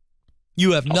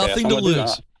 You have nothing to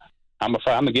lose. I'm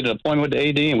going to get an appointment with the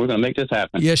AD, and we're going to make this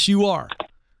happen. Yes, you are.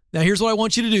 Now, here's what I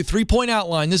want you to do. 3-point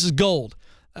outline. This is gold.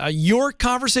 Your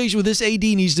conversation with this AD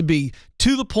needs to be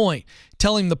to the point.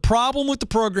 Tell him the problem with the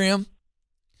program,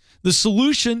 the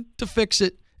solution to fix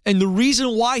it, and the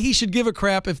reason why he should give a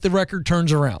crap if the record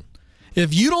turns around.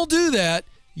 If you don't do that,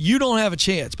 you don't have a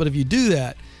chance. But if you do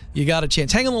that, you got a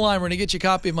chance. Hang on the line. We're going to get you a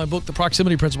copy of my book, The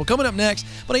Proximity Principle. Coming up next,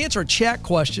 I'm going to answer a chat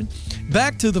question.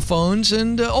 Back to the phones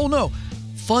and,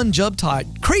 fun job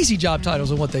title, crazy job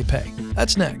titles and what they pay.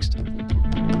 That's next.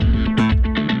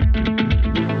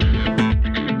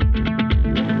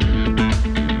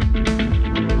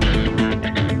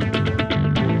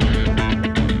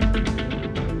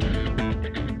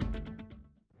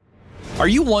 Are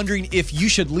you wondering if you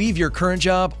should leave your current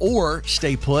job or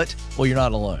stay put? Well, you're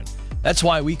not alone. That's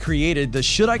why we created the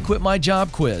Should I Quit My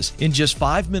Job quiz. In just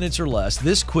 5 minutes or less,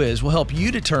 this quiz will help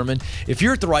you determine if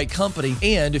you're at the right company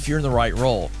and if you're in the right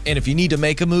role. And if you need to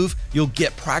make a move, you'll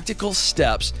get practical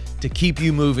steps to keep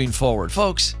you moving forward.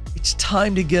 Folks, it's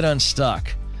time to get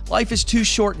unstuck. Life is too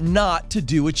short not to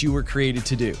do what you were created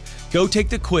to do. Go take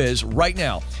the quiz right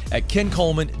now at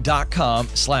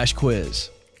kencoleman.com/quiz.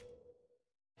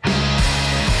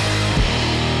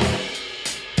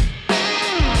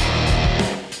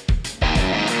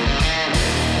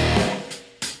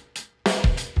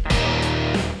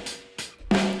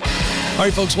 All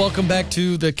right, folks, welcome back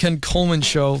to the Ken Coleman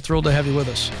Show. Thrilled to have you with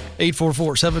us.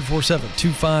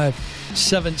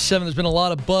 844-747-2577. There's been a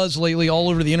lot of buzz lately all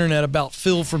over the internet about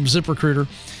Phil from ZipRecruiter.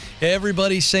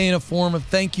 Everybody's saying a form of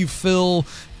thank you, Phil.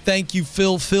 Thank you,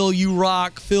 Phil. Phil, you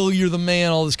rock. Phil, you're the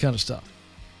man. All this kind of stuff.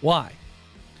 Why?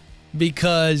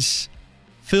 Because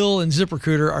Phil and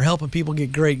ZipRecruiter are helping people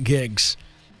get great gigs.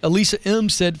 Elisa M.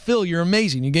 said, Phil, you're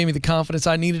amazing. You gave me the confidence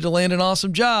I needed to land an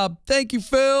awesome job. Thank you,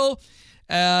 Phil.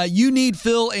 You need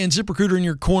Phil and ZipRecruiter in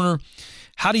your corner.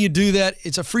 How do you do that?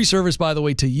 It's a free service, by the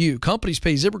way, to you. Companies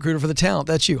pay ZipRecruiter for the talent.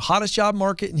 That's you. Hottest job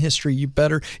market in history. You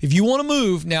better. If you want to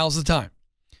move, now's the time.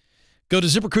 Go to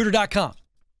ZipRecruiter.com.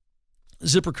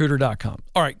 ZipRecruiter.com.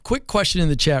 All right, quick question in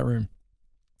the chat room.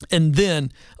 And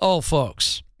then,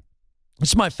 folks,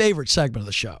 it's my favorite segment of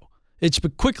the show. It's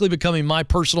quickly becoming my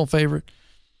personal favorite.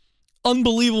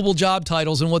 Unbelievable job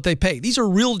titles and what they pay. These are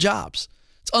real jobs.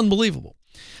 It's unbelievable.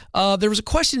 There was a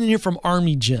question in here from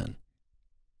Army Jen.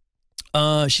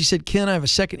 She said, Ken, I have a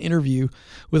second interview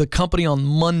with a company on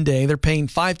Monday. They're paying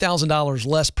 $5,000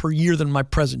 less per year than my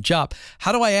present job.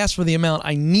 How do I ask for the amount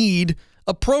I need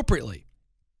appropriately?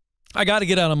 I got to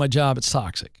get out of my job. It's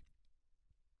toxic.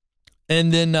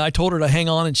 And then I told her to hang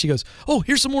on, and she goes,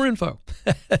 here's some more info.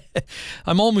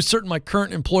 I'm almost certain my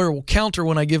current employer will counter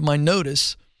when I give my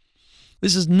notice.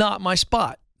 This is not my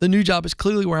spot. The new job is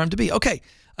clearly where I'm to be. Okay.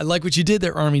 I like what you did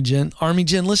there, Army Jen. Army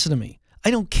Jen, listen to me.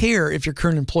 I don't care if your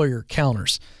current employer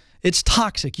counters. It's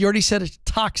toxic. You already said it's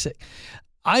toxic.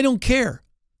 I don't care.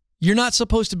 You're not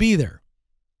supposed to be there.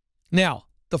 Now,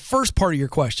 the first part of your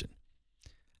question.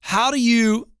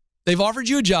 They've offered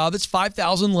you a job that's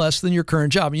 $5,000 less than your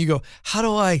current job. And you go, how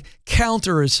do I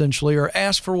counter essentially or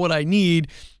ask for what I need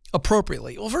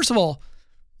appropriately? Well, first of all,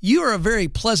 you are a very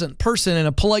pleasant person and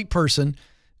a polite person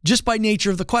just by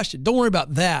nature of the question. Don't worry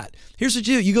about that. Here's what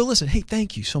you do. You go, listen, hey,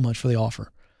 thank you so much for the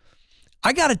offer.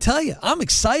 I got to tell you, I'm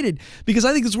excited because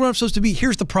I think it's where I'm supposed to be.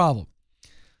 Here's the problem.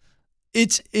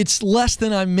 It's less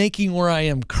than I'm making where I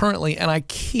am currently, and I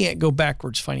can't go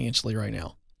backwards financially right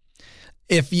now.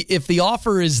 If the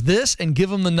offer is this and give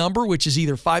them the number, which is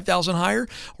either 5,000 higher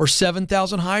or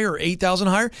 7,000 higher or 8,000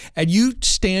 higher, and you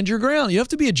stand your ground. You don't have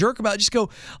to be a jerk about it. Just go,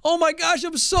 oh my gosh,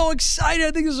 I'm so excited.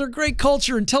 I think this is a great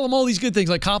culture, and tell them all these good things,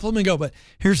 like compliment and go. But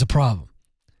here's the problem.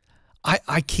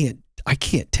 I can't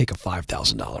take a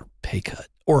 $5,000 pay cut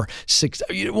or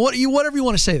whatever you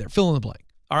want to say there. Fill in the blank.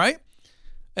 All right.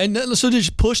 And then, so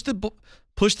just push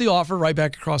the offer right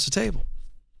back across the table.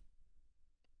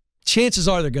 Chances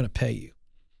are they're going to pay you.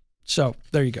 So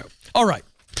there you go. All right.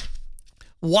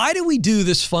 Why do we do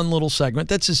this fun little segment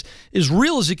that's as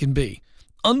real as it can be?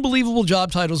 Unbelievable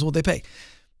job titles, what they pay.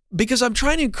 Because I'm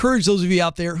trying to encourage those of you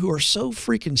out there who are so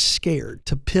freaking scared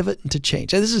to pivot and to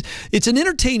change. And it's an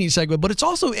entertaining segment, but it's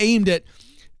also aimed at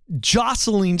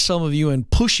jostling some of you and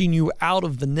pushing you out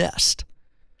of the nest.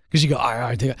 Because you go,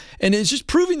 and it's just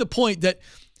proving the point that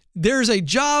there's a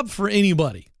job for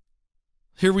anybody.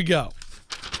 Here we go.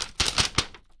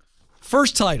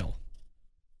 First title,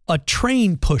 a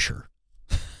train pusher.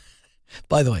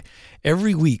 By the way,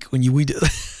 every week when we do,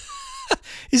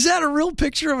 is that a real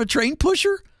picture of a train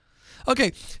pusher?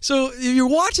 Okay, so if you're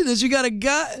watching this, you got a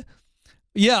guy.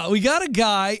 Yeah, we got a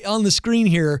guy on the screen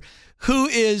here who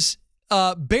is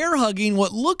bear hugging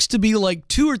what looks to be like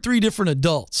 2 or 3 different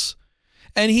adults.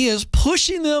 And he is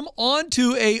pushing them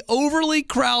onto a overly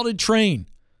crowded train.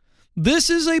 This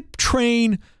is a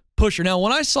train pusher. Now,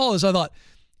 when I saw this, I thought,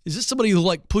 is this somebody who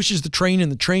like pushes the train in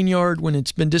the train yard when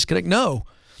it's been disconnected? No.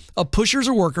 A pusher is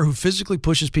a worker who physically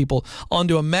pushes people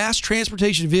onto a mass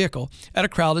transportation vehicle at a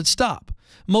crowded stop.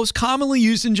 Most commonly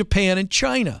used in Japan and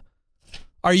China.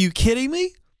 Are you kidding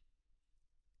me?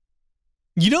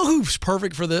 You know who's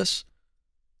perfect for this?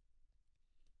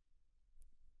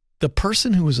 The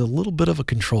person who was a little bit of a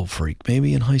control freak,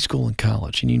 maybe in high school and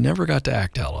college, and you never got to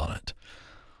act out on it.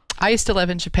 I used to live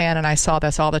in Japan, and I saw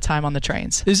this all the time on the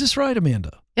trains. Is this right,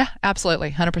 Amanda? Yeah,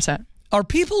 absolutely, 100%. Are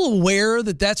people aware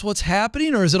that that's what's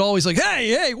happening, or is it always like,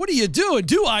 hey, what are you doing?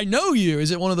 Do I know you? Is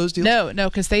it one of those deals? No,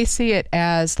 because they see it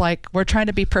as like we're trying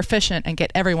to be proficient and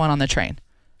get everyone on the train.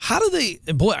 How do they,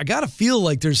 boy, I got to feel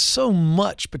like there's so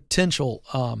much potential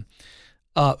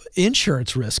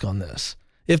insurance risk on this.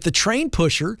 If the train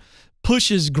pusher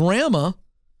pushes grandma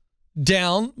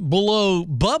down below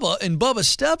Bubba and Bubba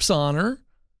steps on her,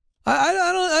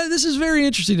 this is very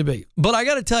interesting to me. But I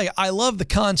got to tell you, I love the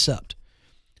concept.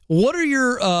 What are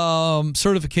your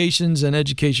certifications and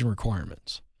education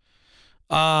requirements?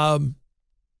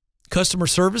 Customer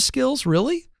service skills,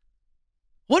 really?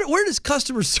 Where does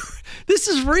customer service? This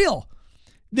is real.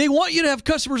 They want you to have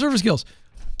customer service skills.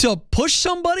 To push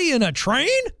somebody in a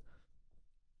train?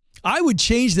 I would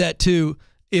change that to,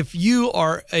 if you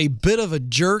are a bit of a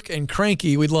jerk and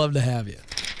cranky, we'd love to have you.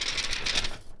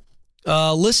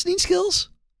 Listening skills?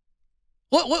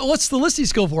 What's the listening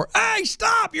skill for? Hey,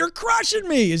 stop! You're crushing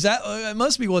me. Is that? It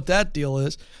must be what that deal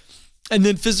is. And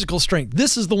then physical strength.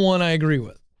 This is the one I agree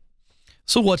with.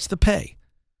 So what's the pay?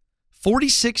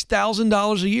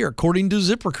 $46,000 a year, according to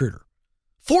ZipRecruiter.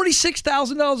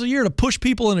 $46,000 a year to push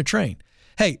people in a train.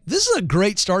 Hey, this is a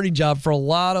great starting job for a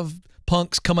lot of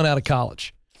punks coming out of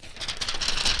college.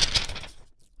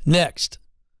 Next,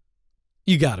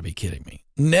 you got to be kidding me.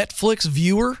 Netflix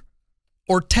viewer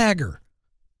or tagger?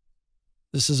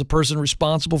 This is a person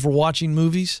responsible for watching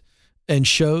movies and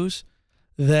shows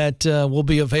that will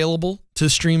be available to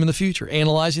stream in the future,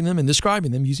 analyzing them and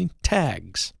describing them using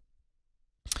tags.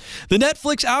 The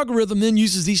Netflix algorithm then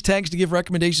uses these tags to give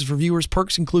recommendations for viewers.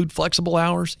 Perks include flexible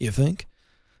hours, you think?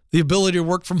 The ability to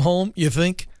work from home, you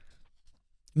think?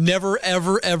 Never,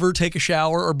 ever, ever take a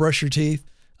shower or brush your teeth.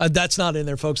 That's not in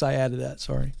there, folks. I added that.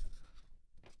 Sorry.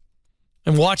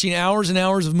 And watching hours and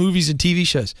hours of movies and TV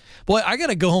shows. Boy, I got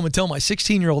to go home and tell my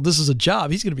 16-year-old this is a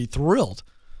job. He's going to be thrilled.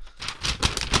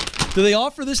 Do they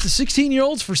offer this to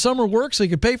 16-year-olds for summer work so he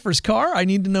can pay for his car? I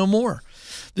need to know more.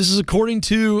 This is according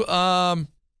to,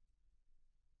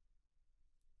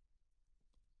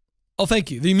 thank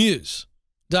you,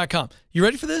 themuse.com. You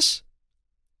ready for this?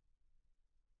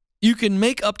 You can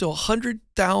make up to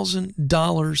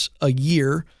 $100,000 a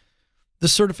year. The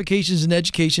certifications in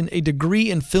education, a degree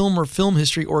in film or film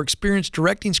history, or experience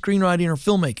directing, screenwriting, or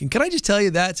filmmaking. Can I just tell you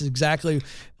that's exactly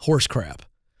horse crap?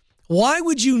 Why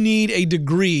would you need a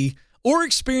degree or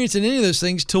experience in any of those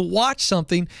things to watch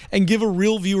something and give a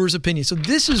real viewer's opinion? So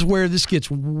this is where this gets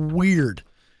weird.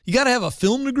 You got to have a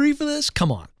film degree for this?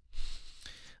 Come on.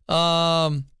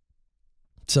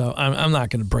 So I'm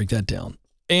not going to break that down.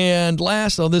 And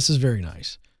last, this is very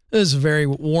nice. This is very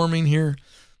warming here.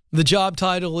 The job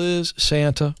title is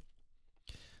Santa.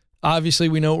 Obviously,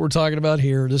 we know what we're talking about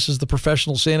here. This is the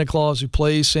professional Santa Claus who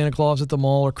plays Santa Claus at the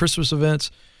mall or Christmas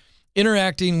events,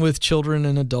 interacting with children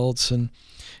and adults and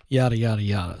yada, yada,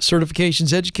 yada.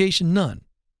 Certifications, education, none.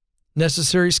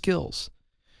 Necessary skills.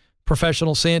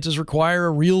 Professional Santas require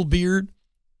a real beard,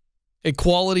 a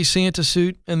quality Santa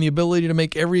suit, and the ability to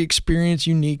make every experience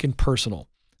unique and personal.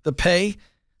 The pay,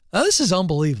 this is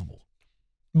unbelievable.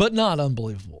 But not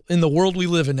unbelievable in the world we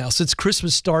live in now, since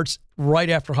Christmas starts right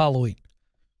after Halloween.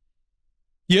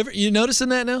 You noticing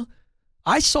that now?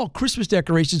 I saw Christmas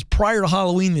decorations prior to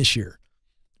Halloween this year.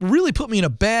 Really put me in a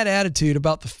bad attitude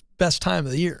about the best time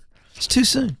of the year. It's too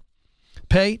soon.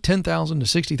 Pay $10,000 to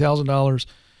 $60,000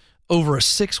 over a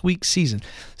 6-week season.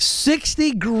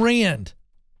 $60,000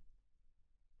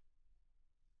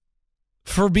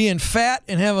 for being fat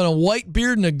and having a white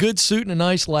beard and a good suit and a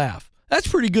nice laugh. That's a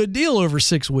pretty good deal over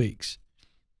 6 weeks.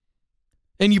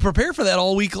 And you prepare for that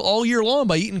all year long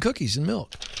by eating cookies and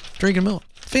milk, drinking milk.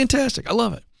 Fantastic. I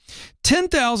love it.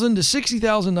 $10,000 to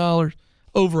 $60,000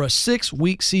 over a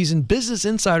 6-week season.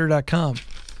 BusinessInsider.com,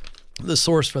 the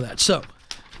source for that. So,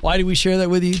 why do we share that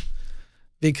with you?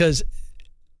 Because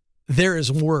there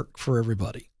is work for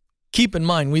everybody. Keep in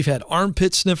mind, we've had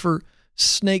armpit sniffer,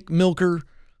 snake milker,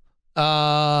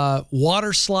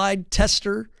 water slide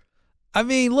tester. I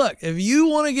mean, look, if you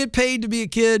want to get paid to be a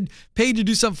kid, paid to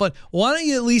do something fun, why don't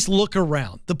you at least look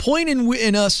around? The point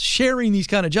in us sharing these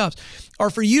kind of jobs are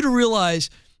for you to realize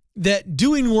that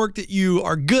doing work that you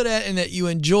are good at and that you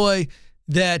enjoy,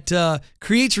 that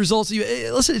creates results.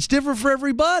 Listen, it's different for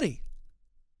everybody.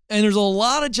 And there's a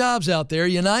lot of jobs out there.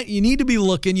 You need to be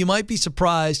looking. You might be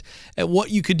surprised at what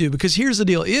you could do. Because here's the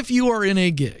deal. If you are in a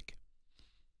gig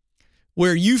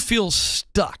where you feel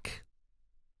stuck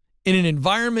in an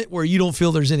environment where you don't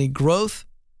feel there's any growth,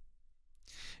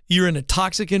 you're in a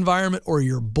toxic environment, or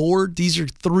you're bored, these are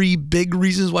 3 big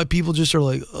reasons why people just are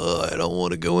like, oh, I don't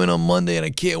want to go in on Monday and I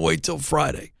can't wait till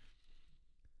Friday.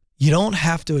 You don't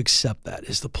have to accept that,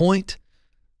 is the point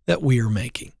that we are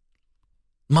making.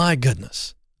 My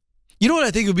goodness. You know what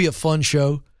I think would be a fun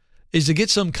show? Is to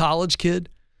get some college kid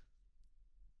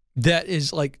that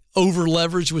is like over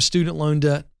leveraged with student loan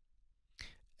debt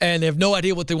and they have no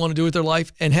idea what they want to do with their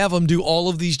life, and have them do all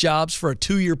of these jobs for a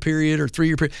 2-year period or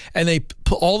 3-year period, and they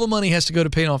put, all the money has to go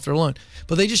to paying off their loan.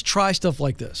 But they just try stuff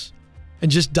like this and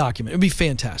just document. It would be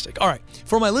fantastic. All right.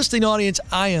 For my listening audience,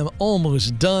 I am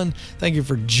almost done. Thank you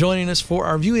for joining us. For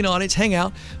our viewing audience, hang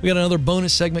out. We got another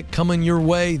bonus segment coming your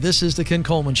way. This is the Ken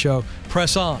Coleman Show.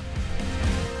 Press on.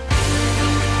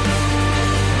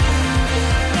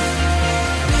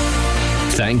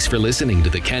 Thanks for listening to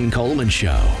The Ken Coleman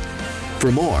Show.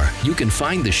 For more, you can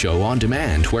find the show on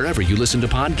demand wherever you listen to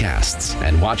podcasts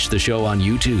and watch the show on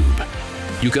YouTube.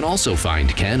 You can also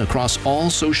find Ken across all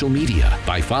social media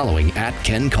by following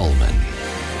 @Ken Coleman.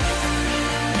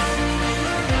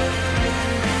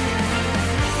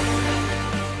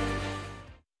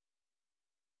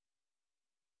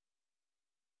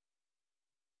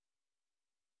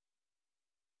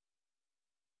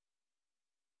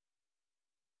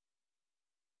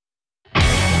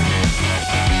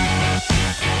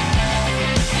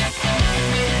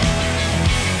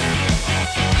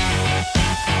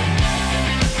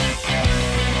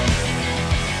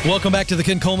 Welcome back to the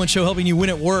Ken Coleman Show, helping you win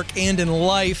at work and in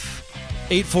life.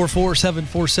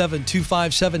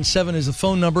 844-747-2577 is the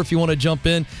phone number if you want to jump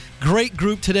in. Great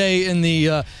group today in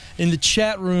the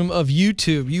chat room of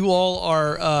YouTube. You all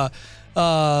are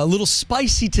a little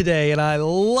spicy today, and I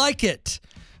like it.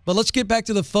 But let's get back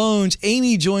to the phones.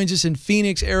 Amy joins us in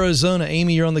Phoenix, Arizona.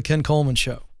 Amy, you're on the Ken Coleman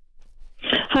Show.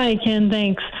 Hi, Ken.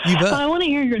 Thanks. You bet. I want to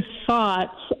hear your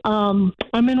thoughts. I'm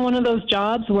in one of those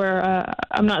jobs where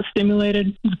I'm not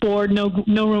stimulated, bored, no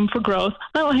room for growth.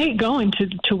 I don't hate going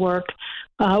to work.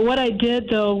 What I did,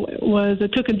 though, was I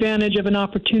took advantage of an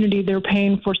opportunity. They were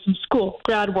paying for some school,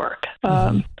 grad work,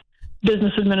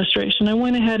 business administration. I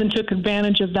went ahead and took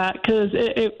advantage of that because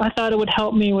I thought it would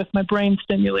help me with my brain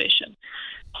stimulation.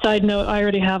 Side note, I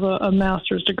already have a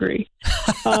master's degree.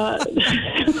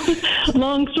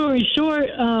 Long story short,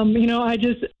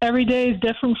 every day is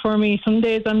different for me. Some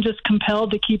days I'm just compelled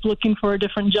to keep looking for a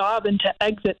different job and to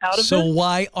exit out of it. So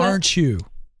why aren't you?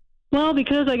 Well,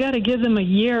 because I got to give them a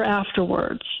year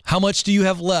afterwards. How much do you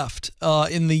have left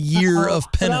in the year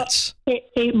of penance?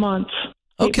 8 months.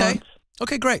 Okay.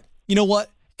 Okay, great. You know what?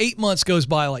 8 months goes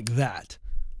by like that.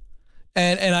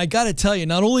 And I got to tell you,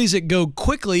 not only does it go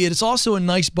quickly, it's also a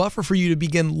nice buffer for you to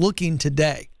begin looking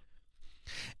today.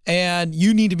 And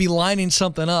you need to be lining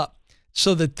something up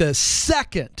so that the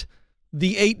second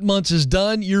the 8 months is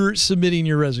done, you're submitting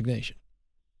your resignation.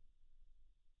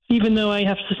 Even though I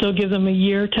have to still give them a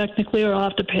year technically, or I'll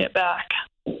have to pay it back.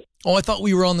 Oh, I thought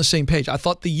we were on the same page. I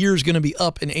thought the year is going to be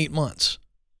up in 8 months.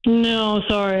 No,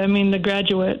 sorry. I mean, the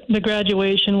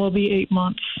graduation will be 8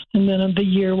 months, and then the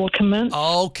year will commence.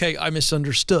 Okay, I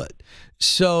misunderstood.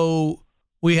 So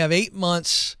we have 8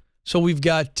 months. So we've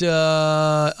got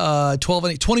 12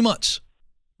 and 8, 20 months,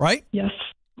 right? Yes.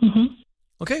 Mm-hmm.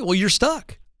 Okay, well, you're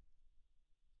stuck.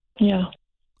 Yeah.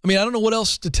 I mean, I don't know what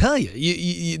else to tell you.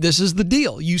 You. This is the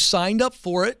deal. You signed up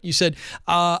for it. You said,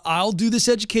 I'll do this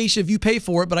education if you pay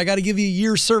for it, but I got to give you a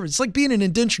year's service. It's like being an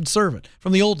indentured servant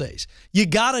from the old days. You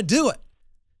got to do it.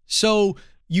 So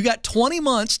you got 20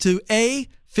 months to A,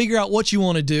 figure out what you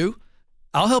want to do.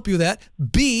 I'll help you with that.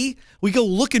 B, we go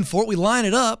looking for it. We line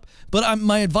it up. But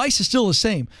my advice is still the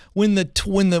same. When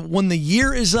the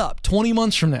year is up, 20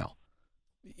 months from now,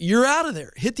 you're out of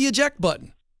there. Hit the eject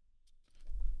button.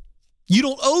 You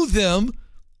don't owe them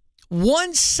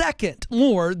 1 second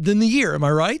more than the year. Am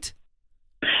I right?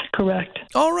 Correct.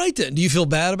 All right, then. Do you feel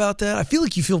bad about that? I feel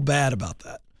like you feel bad about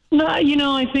that. No,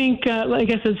 I think, like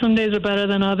I said, some days are better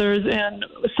than others. And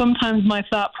sometimes my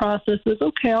thought process is,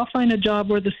 okay, I'll find a job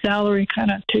where the salary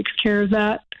kind of takes care of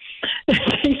that.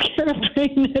 It takes care of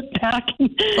bringing it back.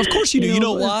 Of course you do. You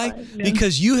know why? Yeah.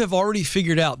 Because you have already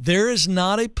figured out there is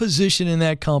not a position in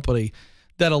that company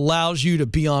that allows you to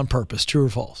be on purpose. True or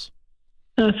false?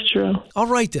 That's true. All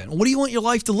right, then. What do you want your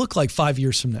life to look like 5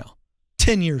 years from now?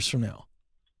 10 years from now?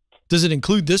 Does it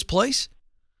include this place?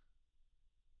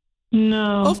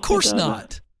 No. Of course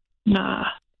not. Nah.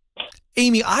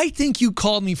 Amy, I think you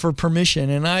called me for permission,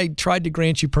 and I tried to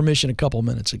grant you permission a couple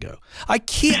minutes ago. I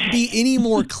can't be any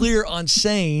more clear on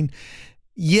saying,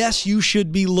 yes, you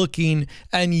should be looking,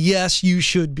 and yes, you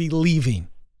should be leaving.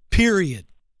 Period.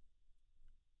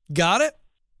 Got it?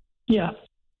 Yeah.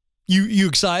 You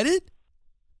excited?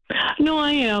 No,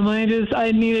 I am. I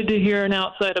needed to hear an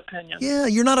outside opinion. Yeah,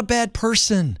 you're not a bad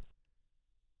person.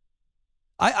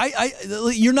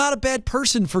 You're not a bad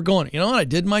person for going, you know what, I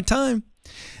did my time.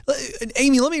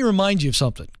 Amy, let me remind you of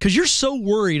something, because you're so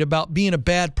worried about being a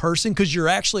bad person because you're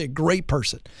actually a great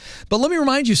person. But let me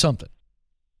remind you something.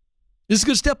 This is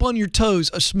going to step on your toes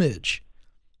a smidge.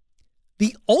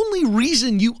 The only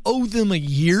reason you owe them a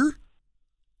year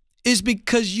is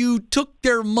because you took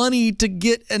their money to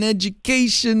get an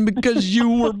education because you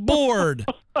were bored.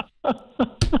 Am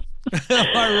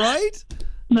I right?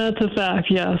 That's a fact,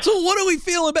 yes. So what are we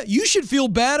feeling about? You should feel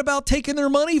bad about taking their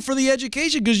money for the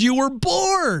education because you were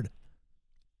bored.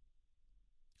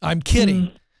 I'm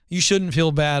kidding. You shouldn't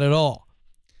feel bad at all.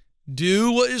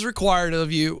 Do what is required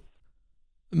of you.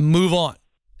 Move on.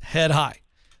 Head high.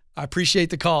 I appreciate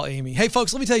the call, Amy. Hey,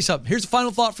 folks, let me tell you something. Here's the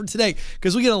final thought for today,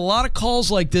 because we get a lot of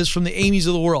calls like this from the Amy's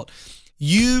of the world.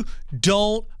 You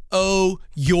don't owe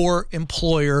your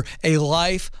employer a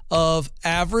life of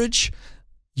average.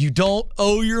 You don't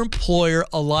owe your employer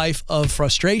a life of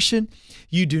frustration.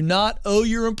 You do not owe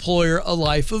your employer a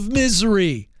life of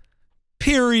misery.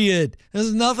 Period.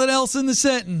 There's nothing else in the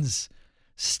sentence.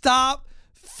 Stop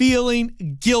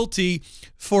feeling guilty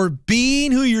for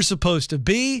being who you're supposed to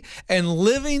be and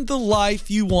living the life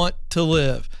you want to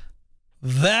live.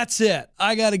 That's it.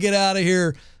 I got to get out of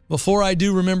here. Before I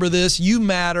do, remember this: you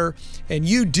matter and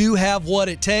you do have what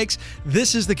it takes.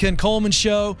 This is the Ken Coleman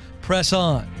Show. Press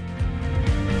on.